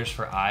bad players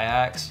for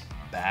Ajax,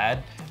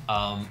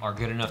 are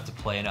good enough to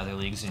play in other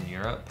leagues in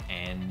Europe,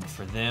 and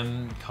for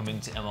them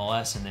coming to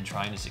MLS and then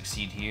trying to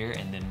succeed here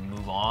and then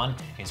move on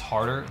is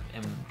harder,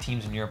 and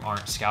teams in Europe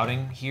aren't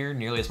scouting here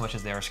nearly as much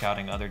as they are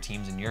scouting other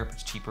teams in Europe.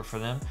 It's cheaper for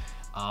them.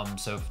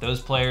 So if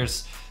those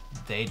players,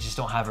 they just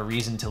don't have a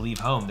reason to leave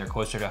home. They're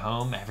closer to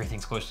home,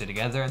 everything's closer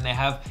together, and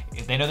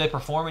if they know they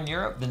perform in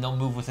Europe, then they'll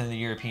move within the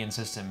European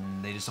system.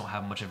 They just don't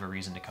have much of a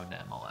reason to come to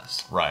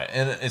MLS. Right,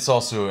 and it's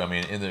also, I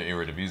mean, in the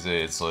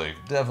Eredivisie, it's like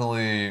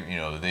definitely, you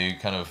know, they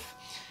kind of,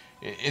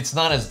 it's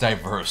not as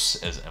diverse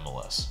as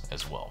MLS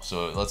as well.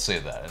 So let's say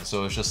that. And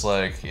so it's just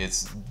like,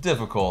 it's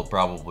difficult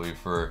probably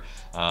for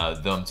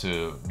them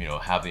to, you know,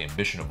 have the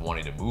ambition of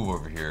wanting to move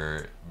over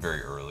here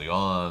very early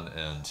on,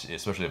 and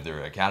especially if they're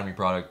an academy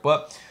product.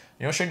 But,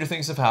 you know, stranger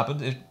things have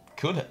happened. It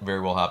could very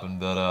well happen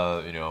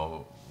that, you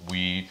know,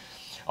 we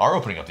are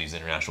opening up these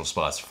international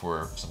spots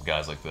for some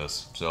guys like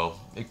this. So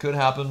it could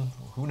happen.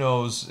 Who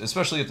knows?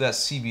 Especially if that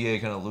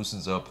CBA kind of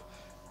loosens up.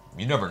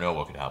 You never know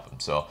what could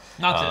happen. So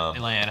not that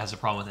Atlanta has a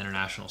problem with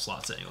international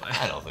slots anyway.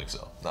 I don't think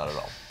so. Not at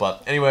all.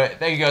 But anyway,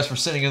 thank you guys for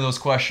sending in those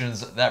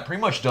questions. That pretty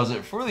much does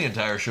it for the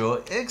entire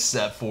show,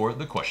 except for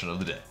the question of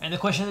the day. And the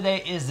question of the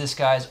day is this,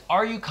 guys.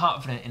 Are you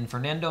confident in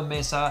Fernando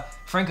Mesa,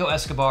 Franco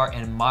Escobar,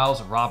 and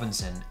Miles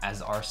Robinson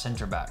as our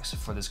center backs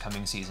for this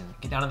coming season?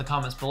 Get down in the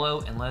comments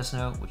below and let us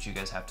know what you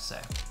guys have to say.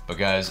 But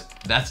guys,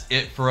 that's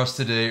it for us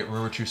today.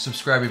 Remember to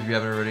subscribe if you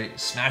haven't already.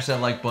 Smash that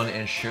like button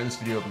and share this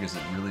video because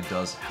it really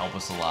does help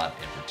us a lot.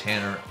 And for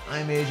Tanner,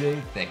 I'm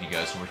AJ. Thank you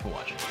guys so much for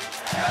watching.